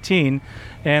 2018.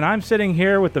 And I'm sitting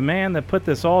here with the man that put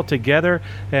this all together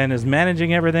and is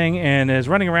managing everything and is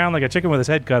running around like a chicken with his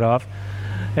head cut off.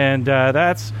 And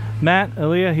that's Matt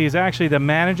Elia. He's actually the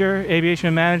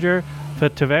aviation manager for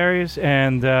Tavares,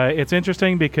 and it's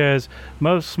interesting because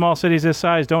most small cities this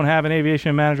size don't have an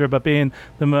aviation manager, but being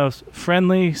the most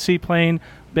friendly seaplane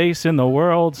base in the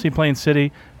world, Seaplane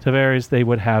City, Tavares, they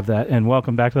would have that. And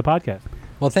welcome back to the podcast.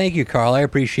 Well, thank you, Carl. I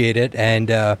appreciate it. And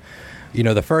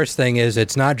the first thing is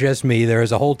it's not just me. There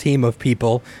is a whole team of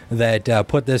people that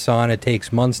put this on. It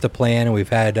takes months to plan, and we've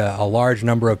had a large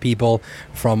number of people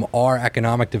from our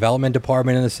economic development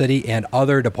department in the city and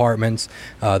other departments,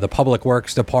 the public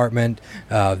works department,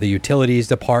 the utilities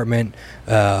department,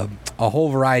 a whole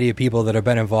variety of people that have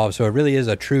been involved. So it really is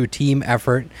a true team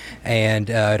effort,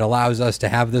 and it allows us to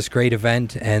have this great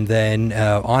event. And then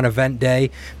on event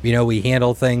day, we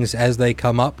handle things as they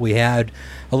come up. We had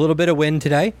a little bit of wind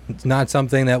today. It's not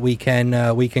something that we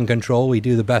can control. We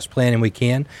do the best planning we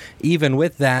can. Even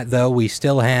with that, though, we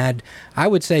still had, I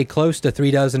would say, close to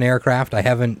 36 aircraft. I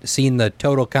haven't seen the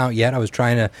total count yet. I was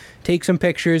trying to take some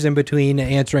pictures in between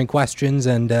answering questions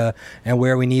and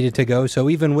where we needed to go. So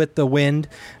even with the wind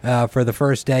for the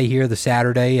first day here, the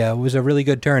Saturday, was a really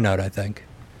good turnout, I think.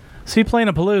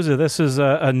 Seaplane-A-Palooza, this is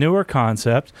a newer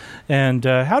concept. And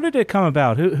how did it come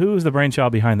about? Who was the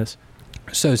brainchild behind this?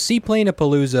 So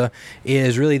Seaplane-A-Palooza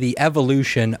is really the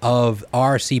evolution of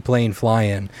our seaplane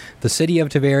fly-in. The city of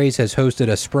Tavares has hosted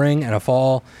a spring and a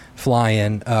fall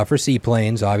fly-in for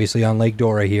seaplanes, obviously on Lake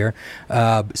Dora here,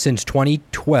 since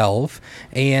 2012.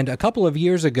 And a couple of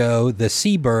years ago, the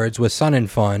Seabirds with Sun and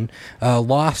Fun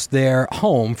lost their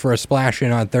home for a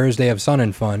splash-in on Thursday of Sun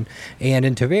and Fun. And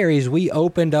in Tavares, we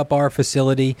opened up our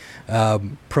facility,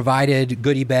 provided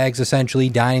goodie bags, essentially,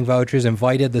 dining vouchers,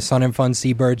 invited the Sun and Fun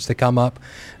Seabirds to come up.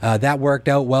 up. That worked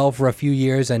out well for a few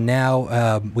years, and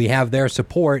now we have their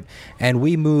support, and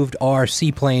we moved our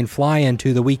seaplane fly-in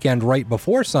to the weekend right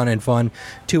before Sun and Fun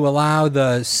to allow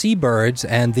the seabirds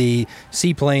and the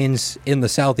seaplanes in the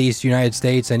southeast United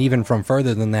States, and even from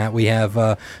further than that. We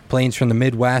have planes from the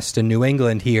Midwest and New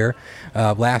England here.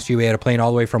 Last year we had a plane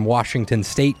all the way from Washington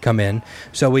State come in.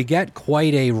 So we get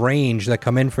quite a range that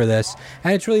come in for this.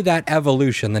 And it's really that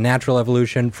evolution, the natural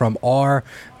evolution from our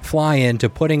fly-in to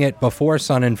putting it before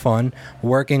Sun and Fun,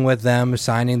 working with them,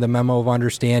 signing the memo of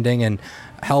understanding, and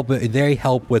they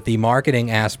help with the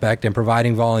marketing aspect and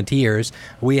providing volunteers.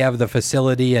 We have the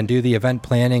facility and do the event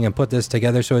planning and put this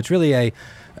together. So it's really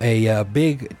a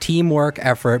big teamwork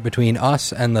effort between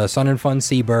us and the Sun and Fun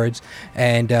Seabirds,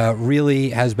 and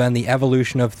really has been the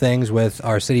evolution of things with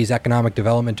our city's economic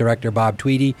development director, Bob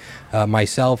Tweedy,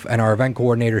 myself, and our event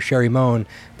coordinator, Sherry Moan,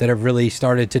 that have really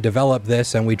started to develop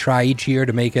this. And we try each year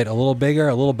to make it a little bigger,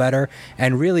 a little better,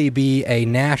 and really be a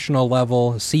national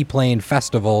level seaplane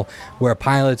festival where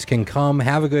pilots can come,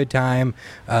 have a good time,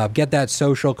 get that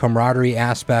social camaraderie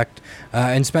aspect,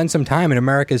 and spend some time in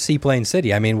America's Seaplane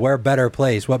City. I mean, what better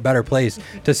place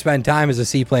to spend time as a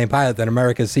seaplane pilot than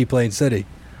America's Seaplane City?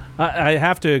 I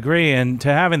have to agree, and to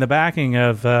having the backing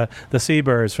of the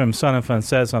Seabirds from Sun and Fun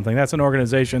says something. That's an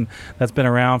organization that's been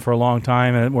around for a long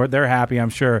time, and they're happy, I'm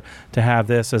sure, to have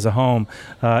this as a home.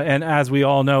 And as we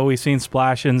all know, we've seen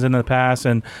splash-ins in the past,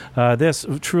 and this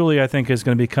truly, I think, is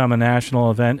going to become a national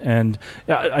event. And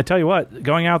I tell you what,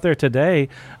 going out there today,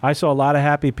 I saw a lot of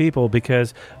happy people,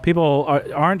 because people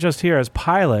aren't just here as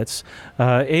pilots,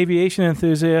 aviation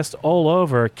enthusiasts all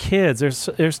over, kids.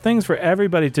 There's things for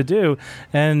everybody to do,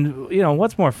 and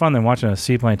what's more fun than watching a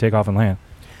seaplane take off and land?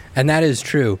 And that is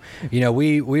true.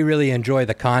 We really enjoy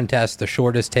the contest, the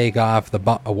shortest takeoff,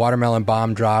 a watermelon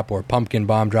bomb drop or pumpkin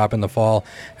bomb drop in the fall,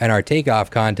 and our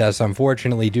takeoff contest.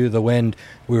 Unfortunately, due to the wind,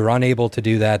 we were unable to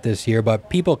do that this year, but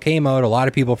people came out, a lot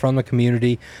of people from the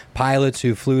community, pilots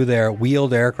who flew their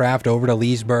wheeled aircraft over to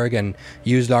Leesburg and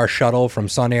used our shuttle from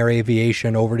Sun Air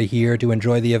Aviation over to here to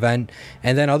enjoy the event,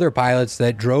 and then other pilots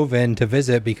that drove in to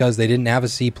visit because they didn't have a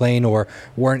seaplane or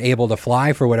weren't able to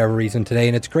fly for whatever reason today.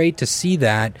 And it's great to see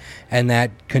that and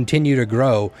that continue to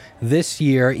grow. This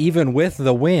year, even with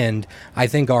the wind, I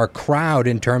think our crowd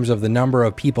in terms of the number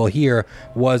of people here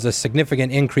was a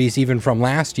significant increase even from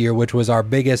last year, which was our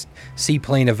biggest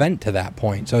seaplane event to that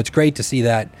point. So it's great to see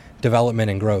that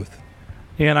development and growth.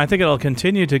 Yeah, and I think it'll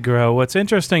continue to grow. What's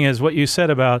interesting is what you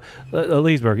said about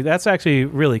Leesburg. That's actually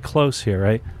really close here,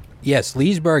 right? Yes,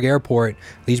 Leesburg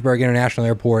International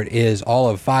Airport is all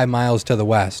of 5 miles to the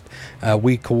west.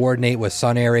 We coordinate with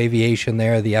Sun Air Aviation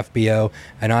there, the FBO,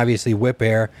 and obviously Whip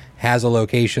Air has a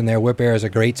location there. Whip Air is a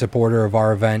great supporter of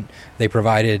our event. They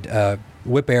provided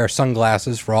Whip Air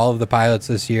sunglasses for all of the pilots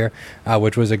this year,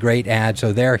 which was a great ad.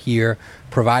 So they're here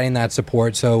providing that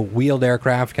support so wheeled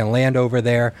aircraft can land over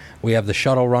there. We have the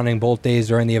shuttle running both days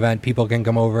during the event. People can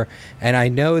come over. And I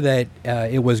know that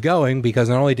it was going because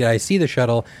not only did I see the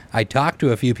shuttle, I talked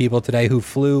to a few people today who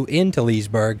flew into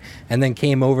Leesburg and then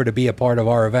came over to be a part of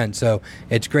our event. So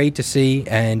it's great to see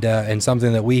and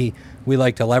something that we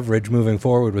like to leverage moving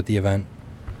forward with the event.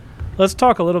 Let's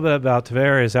talk a little bit about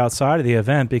Tavares outside of the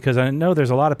event, because I know there's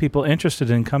a lot of people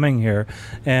interested in coming here.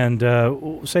 And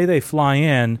say they fly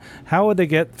in, how would they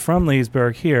get from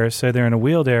Leesburg here? Say they're in a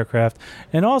wheeled aircraft.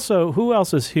 And also, who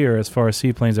else is here as far as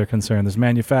seaplanes are concerned? There's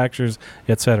manufacturers,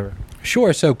 etc.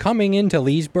 Sure. So coming into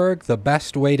Leesburg, the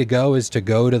best way to go is to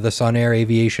go to the Sun Air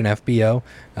Aviation FBO.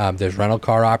 There's rental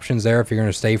car options there if you're going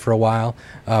to stay for a while,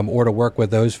 or to work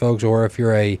with those folks, or if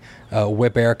you're a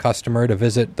Whip Air customer, to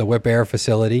visit the Whip Air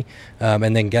facility.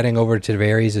 And then getting over to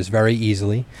Tavares is very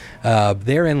easily.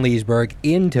 They're in Leesburg.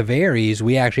 In Tavares,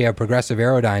 we actually have Progressive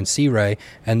Aerodyne Sea Ray,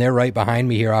 and they're right behind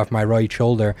me here off my right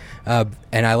shoulder.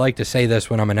 And I like to say this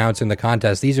when I'm announcing the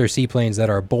contest. These are seaplanes that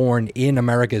are born in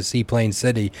America's Seaplane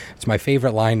City. It's my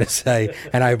favorite line to say,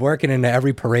 and I'm working into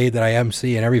every parade that I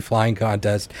MC and every flying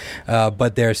contest.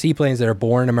 But they're seaplanes that are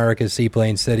born in America's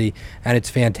Seaplane City, and it's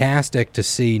fantastic to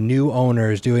see new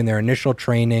owners doing their initial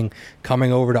training,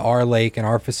 coming over to our lake and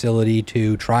our facility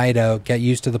to try it out, get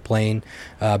used to the plane.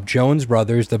 Jones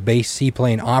Brothers, the base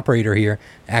seaplane operator here,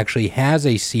 actually has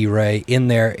a Sea Ray in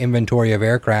their inventory of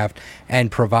aircraft and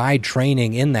provide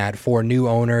training in that for new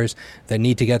owners that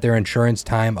need to get their insurance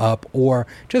time up, or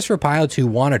just for pilots who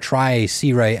want to try a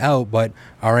Sea Ray out but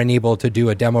are unable to do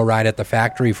a demo ride at the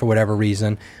factory for whatever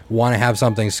reason, want to have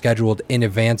something scheduled in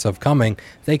advance of coming.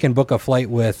 They can book a flight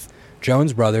with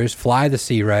Jones Brothers, fly the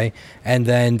Sea Ray, and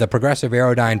then the Progressive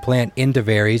Aerodyne plant in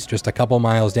Tavares, just a couple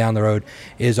miles down the road,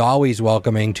 is always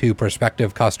welcoming to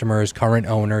prospective customers, current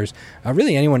owners,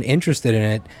 really anyone interested in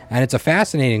it. And it's a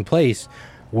fascinating place.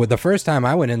 The first time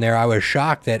I went in there, I was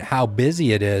shocked at how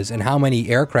busy it is and how many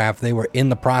aircraft they were in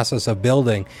the process of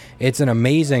building. It's an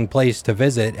amazing place to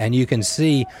visit, and you can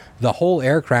see the whole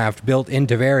aircraft built in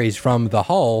Tavares from the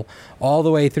hull all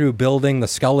the way through building the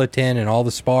skeleton and all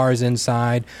the spars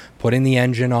inside, putting the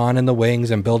engine on in the wings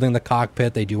and building the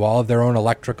cockpit. They do all of their own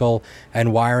electrical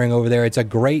and wiring over there. It's a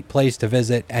great place to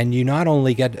visit, and you not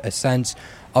only get a sense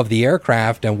of the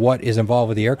aircraft and what is involved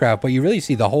with the aircraft, but you really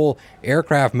see the whole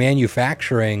aircraft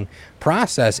manufacturing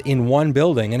process in one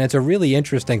building, and it's a really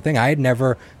interesting thing. I had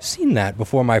never seen that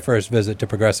before my first visit to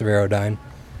Progressive Aerodyne.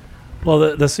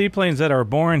 Well, the seaplanes that are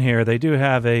born here, they do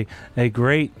have a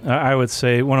great, I would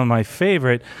say, one of my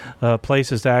favorite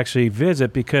places to actually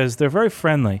visit because they're very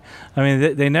friendly. I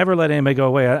mean, they never let anybody go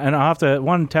away. And I'll have to,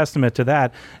 one testament to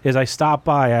that is I stopped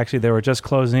by, actually, they were just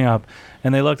closing up,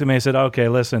 and they looked at me and said, okay,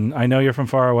 listen, I know you're from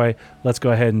far away. Let's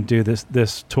go ahead and do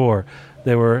this tour.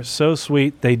 They were so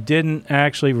sweet. They didn't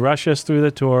actually rush us through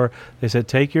the tour. They said,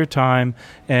 take your time.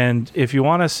 And if you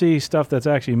want to see stuff that's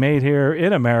actually made here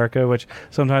in America, which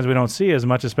sometimes we don't see as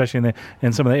much, especially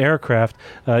in some of the aircraft,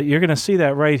 you're going to see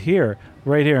that right here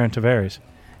in Tavares.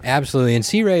 Absolutely, and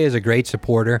Sea Ray is a great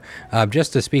supporter.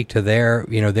 Just to speak to their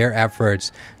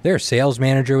efforts, their sales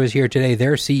manager was here today.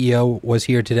 Their CEO was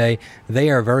here today.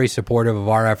 They are very supportive of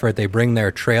our effort. They bring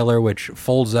their trailer, which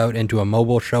folds out into a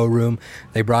mobile showroom.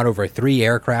 They brought over 3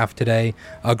 aircraft today.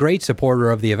 A great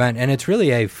supporter of the event, and it's really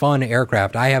a fun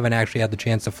aircraft. I haven't actually had the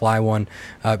chance to fly one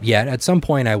yet. At some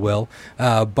point, I will.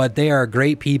 But they are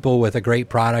great people with a great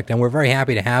product, and we're very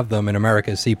happy to have them in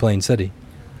America's Seaplane City.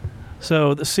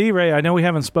 So the Sea Ray, I know we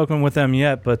haven't spoken with them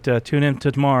yet, but tune in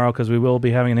to tomorrow because we will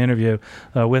be having an interview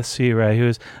with Sea Ray,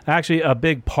 who's actually a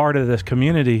big part of this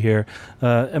community here.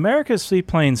 America's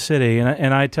Seaplane City,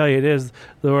 and I tell you, it is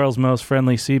the world's most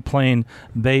friendly seaplane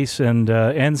base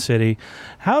and city.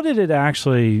 How did it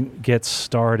actually get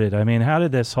started? I mean, how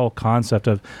did this whole concept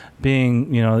of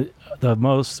being, the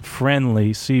most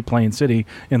friendly seaplane city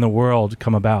in the world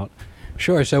come about?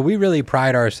 Sure. So we really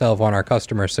pride ourselves on our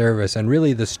customer service, and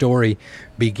really the story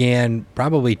began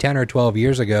probably 10 or 12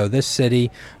 years ago. This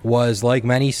city was like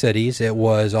many cities. It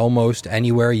was almost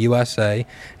anywhere USA,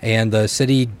 and the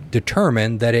city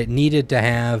determined that it needed to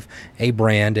have a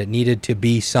brand. It needed to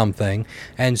be something,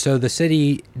 and so the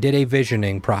city did a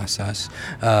visioning process.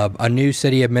 A new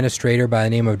city administrator by the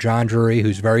name of John Drury,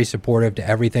 who's very supportive to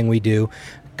everything we do,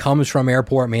 comes from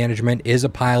airport management, is a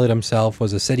pilot himself,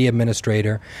 was a city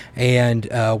administrator, and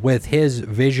with his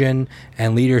vision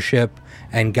and leadership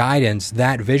and guidance,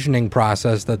 that visioning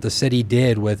process that the city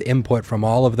did with input from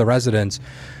all of the residents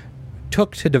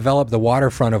took to develop the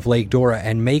waterfront of Lake Dora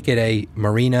and make it a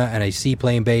marina and a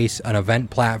seaplane base, an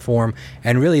event platform,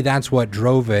 and really that's what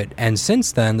drove it. And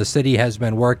since then, the city has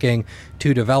been working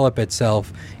to develop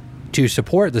itself to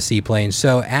support the seaplanes.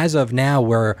 So as of now,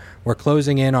 we're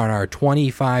closing in on our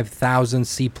 25,000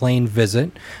 seaplane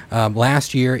visit.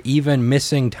 Last year, even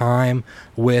missing time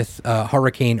with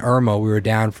Hurricane Irma, we were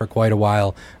down for quite a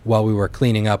while we were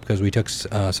cleaning up because we took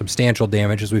substantial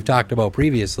damage, as we've talked about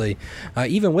previously.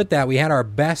 Even with that, we had our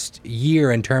best year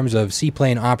in terms of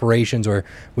seaplane operations, or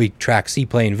we track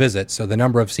seaplane visits. So the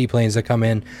number of seaplanes that come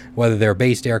in, whether they're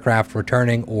based aircraft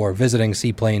returning or visiting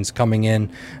seaplanes coming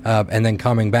in and then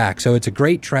coming back. So it's a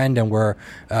great trend, and we're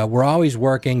always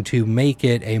working to make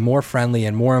it a more friendly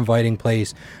and more inviting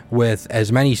place with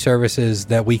as many services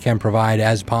that we can provide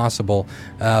as possible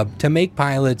to make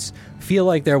pilots feel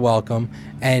like they're welcome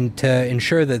and to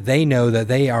ensure that they know that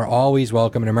they are always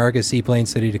welcome in America's Seaplane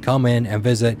City to come in and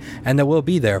visit, and that we'll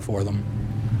be there for them.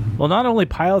 Well, not only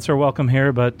pilots are welcome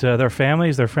here, but their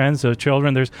families, their friends, their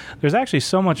children. There's actually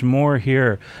so much more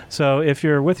here. So if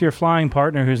you're with your flying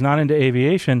partner who's not into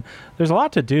aviation, there's a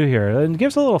lot to do here. And it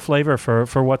gives a little flavor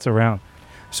for what's around.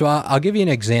 So I'll give you an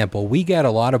example. We get a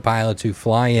lot of pilots who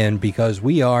fly in because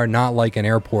we are not like an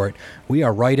airport. We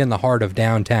are right in the heart of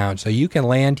downtown. So you can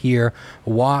land here,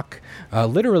 walk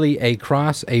literally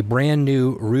across a brand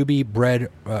new ruby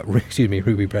brick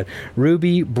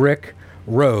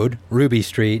road, Ruby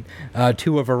Street,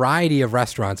 to a variety of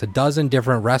restaurants, a dozen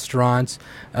different restaurants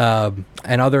and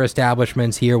other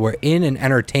establishments here. We're in an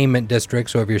entertainment district,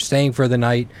 so if you're staying for the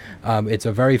night, it's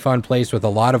a very fun place with a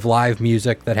lot of live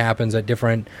music that happens at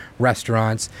different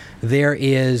restaurants. There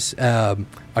is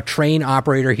a train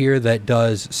operator here that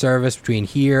does service between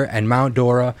here and Mount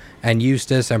Dora and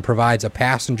Eustis and provides a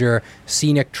passenger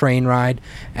scenic train ride.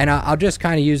 And I'll just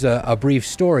kind of use a brief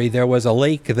story. There was a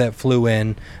lake that flew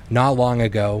in not long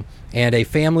ago, and a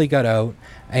family got out,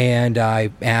 and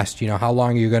I asked, how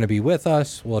long are you going to be with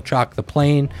us? We'll chalk the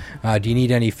plane. Do you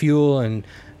need any fuel? And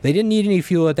they didn't need any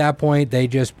fuel at that point. They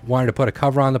just wanted to put a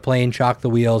cover on the plane, chalk the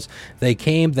wheels. They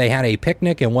came, they had a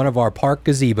picnic in one of our park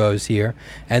gazebos here,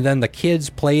 and then the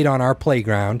kids played on our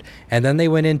playground, and then they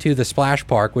went into the splash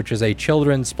park, which is a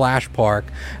children's splash park,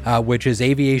 which is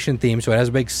aviation themed, so it has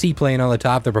a big seaplane on the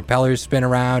top. The propellers spin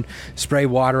around, spray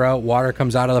water out. Water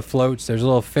comes out of the floats. There's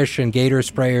little fish and gator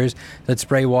sprayers that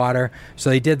spray water. So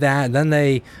they did that, and then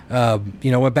they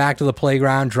went back to the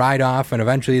playground, dried off, and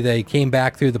eventually they came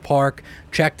back through the park,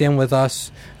 checked in with us,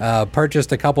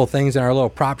 purchased a couple things in our little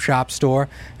prop shop store,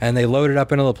 and they loaded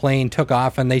up into the plane, took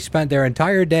off, and they spent their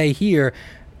entire day here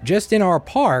just in our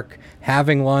park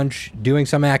having lunch, doing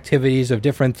some activities of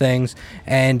different things,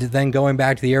 and then going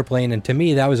back to the airplane. And to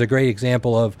me, that was a great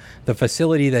example of the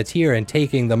facility that's here and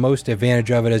taking the most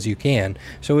advantage of it as you can.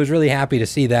 So I was really happy to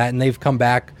see that, and they've come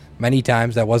back many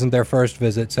times. That wasn't their first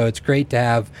visit, so it's great to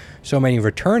have so many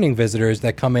returning visitors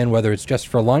that come in, whether it's just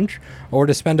for lunch or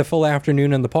to spend a full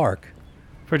afternoon in the park.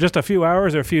 For just a few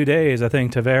hours or a few days, I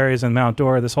think Tavares and Mount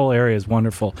Dora, this whole area is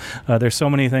wonderful. There's so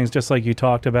many things, just like you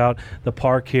talked about, the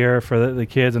park here for the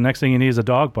kids. The next thing you need is a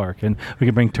dog park, and we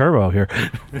can bring Turbo here.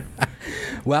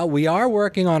 Well, we are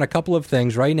working on a couple of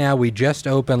things. Right now, we just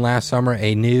opened last summer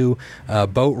a new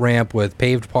boat ramp with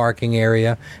paved parking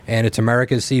area, and it's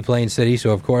America's Seaplane City, so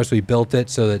of course we built it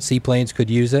so that seaplanes could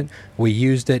use it. We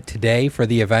used it today for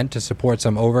the event to support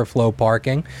some overflow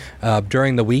parking.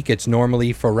 During the week, it's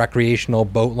normally for recreational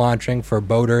boat launching for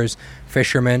boaters,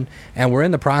 fishermen, and we're in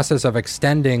the process of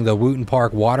extending the Wootton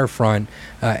Park waterfront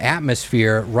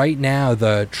atmosphere. Right now,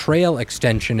 the trail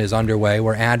extension is underway.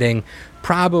 We're adding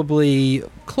probably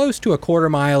close to a quarter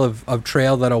mile of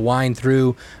trail that'll wind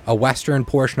through a western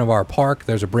portion of our park.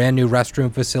 There's a brand new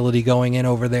restroom facility going in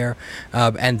over there,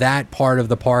 and that part of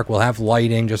the park will have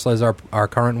lighting just as our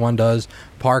current one does,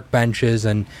 park benches,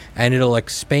 and it'll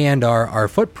expand our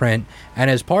footprint. And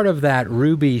as part of that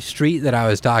Ruby Street that I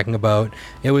was talking about,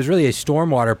 it was really a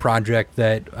stormwater project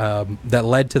that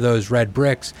led to those red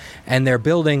bricks, and they're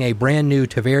building a brand new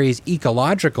Tavares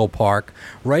Ecological Park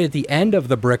right at the end of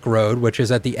the brick road, which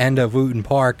is at the end of Wootton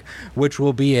Park, which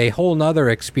will be a whole nother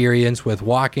experience with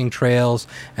walking trails,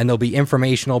 and there'll be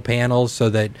informational panels so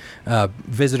that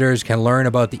visitors can learn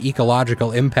about the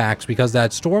ecological impacts, because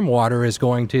that stormwater is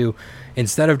going to,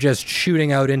 instead of just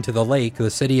shooting out into the lake,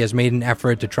 the city has made an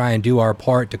effort to try and do our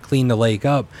part to clean the lake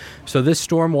up. So this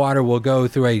stormwater will go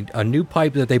through a new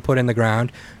pipe that they put in the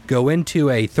ground, go into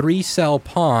a 3-cell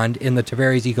pond in the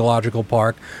Tavares Ecological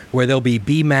Park, where there'll be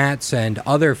bee mats and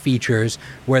other features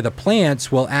where the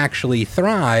plants will actually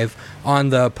thrive on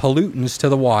the pollutants to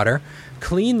the water,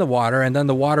 clean the water, and then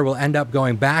the water will end up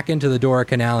going back into the Dora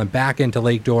Canal and back into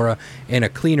Lake Dora in a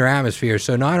cleaner atmosphere.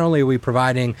 So not only are we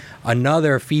providing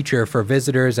another feature for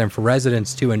visitors and for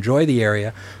residents to enjoy the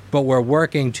area, but we're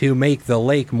working to make the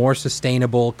lake more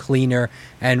sustainable, cleaner,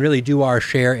 and really do our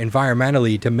share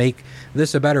environmentally to make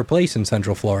this a better place in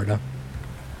Central Florida.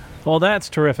 Well, that's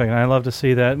terrific, and I love to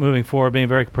see that moving forward, being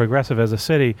very progressive as a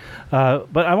city.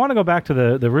 But I want to go back to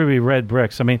the Ruby Red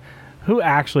bricks. I mean, who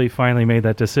actually finally made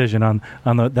that decision on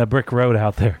that brick road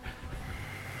out there?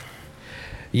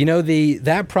 You know,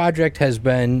 that project has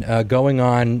been going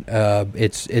on.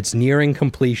 It's nearing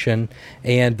completion,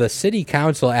 and the city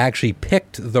council actually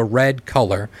picked the red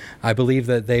color. I believe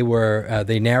that they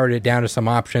narrowed it down to some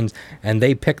options, and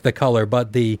they picked the color.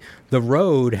 But the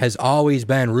road has always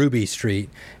been Ruby Street,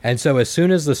 and so as soon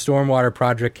as the stormwater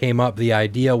project came up, the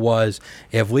idea was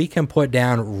if we can put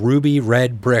down ruby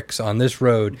red bricks on this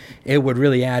road, it would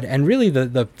really add. And really,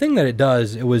 the thing that it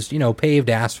does, it was paved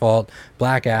asphalt,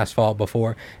 black asphalt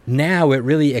before. Now it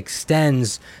really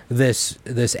extends this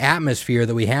atmosphere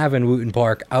that we have in Wootton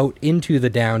Park out into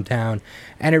the downtown,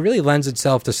 and it really lends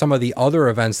itself to some of the other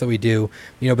events that we do.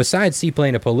 Besides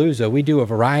Seaplane-A-Palooza, we do a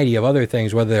variety of other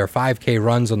things, whether they're 5K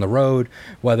runs on the road,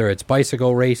 whether it's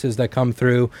bicycle races that come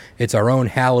through, it's our own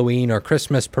Halloween or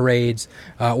Christmas parades,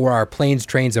 or our Planes,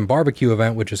 Trains, and Barbecue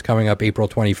event, which is coming up April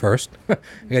 21st. I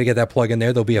got to get that plug in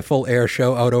there. There'll be a full air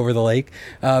show out over the lake,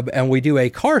 and we do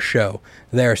a car show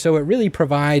there. So it really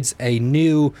provides a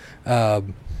new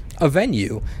a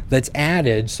venue that's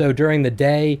added. So during the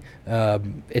day,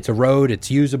 it's a road,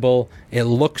 it's usable, it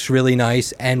looks really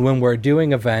nice, and when we're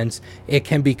doing events, it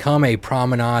can become a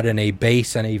promenade and a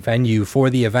base and a venue for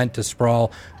the event to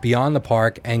sprawl beyond the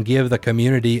park and give the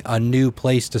community a new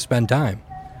place to spend time.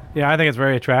 Yeah, I think it's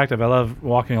very attractive. I love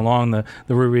walking along the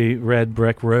ruby red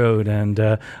brick road, and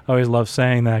I always love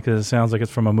saying that because it sounds like it's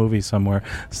from a movie somewhere.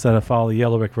 Instead of follow the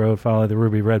yellow brick road, follow the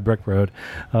ruby red brick road.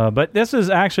 But this is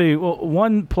actually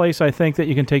one place I think that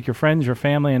you can take your friends, your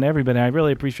family, and everybody. I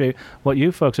really appreciate what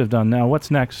you folks have done. Now,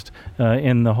 what's next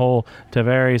in the whole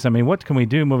Tavares? I mean, what can we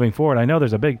do moving forward? I know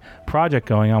there's a big project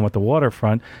going on with the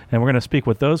waterfront, and we're going to speak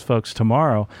with those folks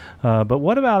tomorrow. But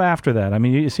what about after that? I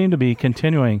mean, you seem to be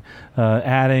continuing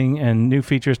adding and new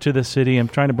features to the city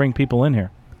and trying to bring people in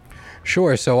here.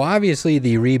 Sure. So obviously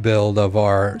the rebuild of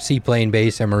our seaplane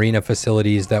base and marina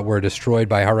facilities that were destroyed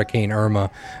by Hurricane Irma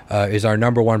is our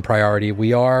number one priority.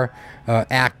 We are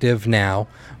active now,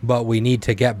 but we need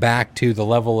to get back to the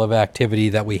level of activity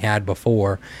that we had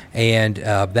before. And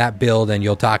that build, and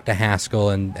you'll talk to Haskell,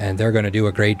 and they're going to do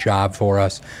a great job for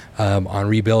us on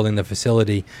rebuilding the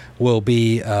facility, will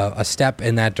be a step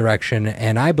in that direction.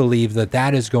 And I believe that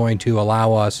that is going to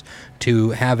allow us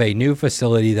to have a new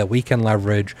facility that we can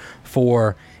leverage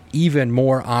for even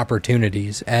more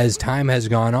opportunities. As time has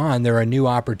gone on, there are new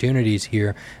opportunities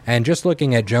here. And just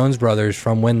looking at Jones Brothers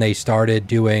from when they started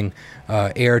doing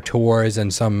air tours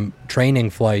and some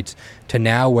training flights to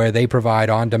now where they provide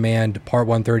on-demand Part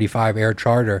 135 air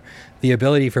charter, the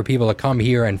ability for people to come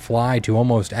here and fly to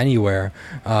almost anywhere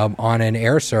on an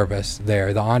air service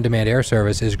there, the on-demand air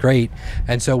service, is great.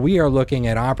 And so we are looking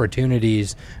at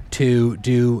opportunities to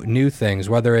do new things,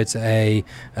 whether it's a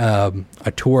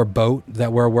tour boat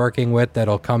that we're working with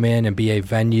that'll come in and be a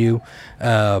venue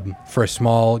for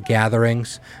small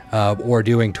gatherings, or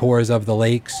doing tours of the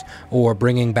lakes, or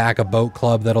bringing back a boat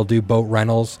club that'll do boat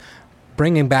rentals,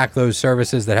 bringing back those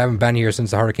services that haven't been here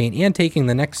since the hurricane, and taking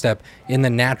the next step in the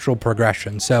natural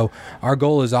progression. So our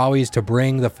goal is always to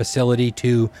bring the facility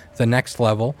to the next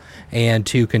level and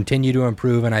to continue to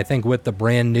improve. And I think with the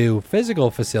brand new physical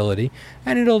facility,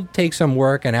 and it'll take some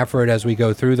work and effort as we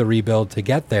go through the rebuild to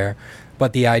get there,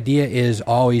 but the idea is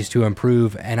always to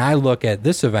improve. And I look at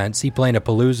this event,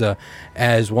 Seaplanapalooza,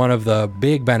 as one of the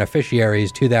big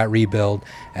beneficiaries to that rebuild,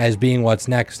 as being what's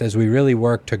next as we really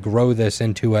work to grow this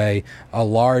into a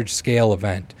large-scale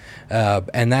event.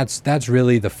 And that's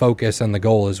really the focus and the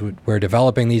goal, is we're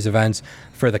developing these events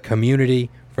for the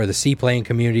community, for the seaplane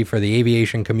community, for the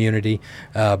aviation community,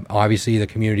 obviously the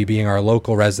community being our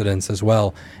local residents as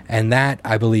well. And that,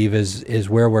 I believe, is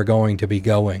where we're going to be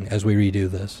going as we redo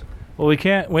this. Well, we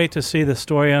can't wait to see the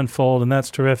story unfold, and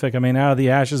that's terrific. I mean, out of the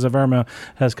ashes of Irma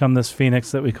has come this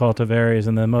phoenix that we call Tavares,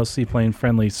 and the most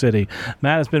seaplane-friendly city.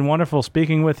 Matt, it's been wonderful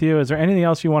speaking with you. Is there anything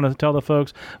else you want to tell the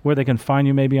folks where they can find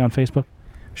you, maybe on Facebook?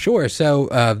 Sure. So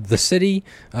the city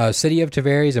of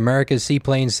Tavares, America's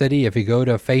Seaplane City. If you go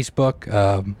to Facebook,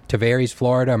 Tavares,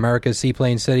 Florida, America's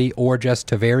Seaplane City, or just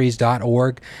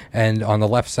Tavares.org, and on the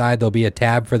left side there'll be a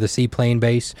tab for the seaplane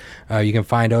base. You can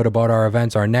find out about our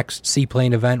events. Our next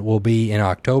seaplane event will be in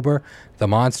October, the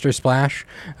Monster Splash.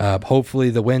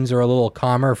 Hopefully the winds are a little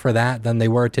calmer for that than they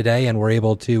were today, and we're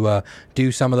able to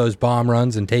do some of those bomb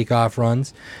runs and takeoff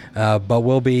runs. But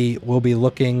we'll be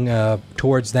looking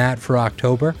towards that for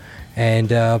October,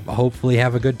 and hopefully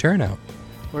have a good turnout.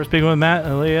 We're speaking with Matt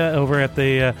Elia over at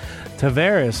the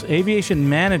Tavares, aviation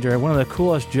manager, one of the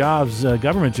coolest jobs,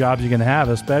 government jobs you can have,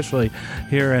 especially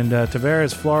here in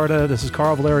Tavares, Florida. This is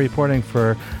Carl Valeri reporting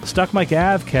for Stuck Mike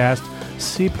Avcast.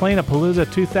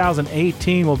 Seaplanapalooza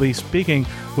 2018. We'll be speaking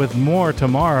with more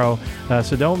tomorrow,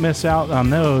 so don't miss out on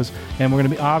those. And we're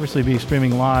going to obviously be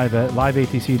streaming live at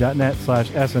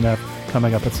liveatc.net/SNF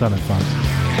coming up at Summit Fund.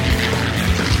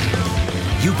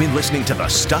 You've been listening to the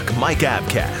Stuck Mike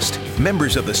Avcast.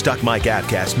 Members of the Stuck Mike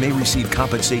Avcast may receive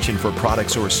compensation for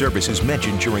products or services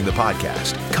mentioned during the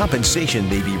podcast. Compensation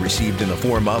may be received in the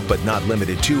form of, but not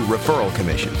limited to, referral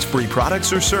commissions, free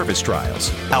products, or service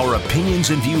trials. Our opinions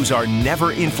and views are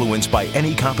never influenced by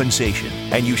any compensation,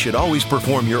 and you should always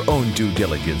perform your own due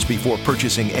diligence before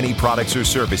purchasing any products or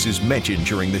services mentioned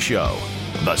during the show.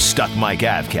 The Stuck Mike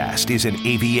Avcast is an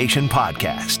aviation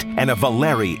podcast and a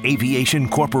Valeri Aviation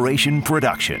Corporation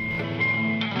production.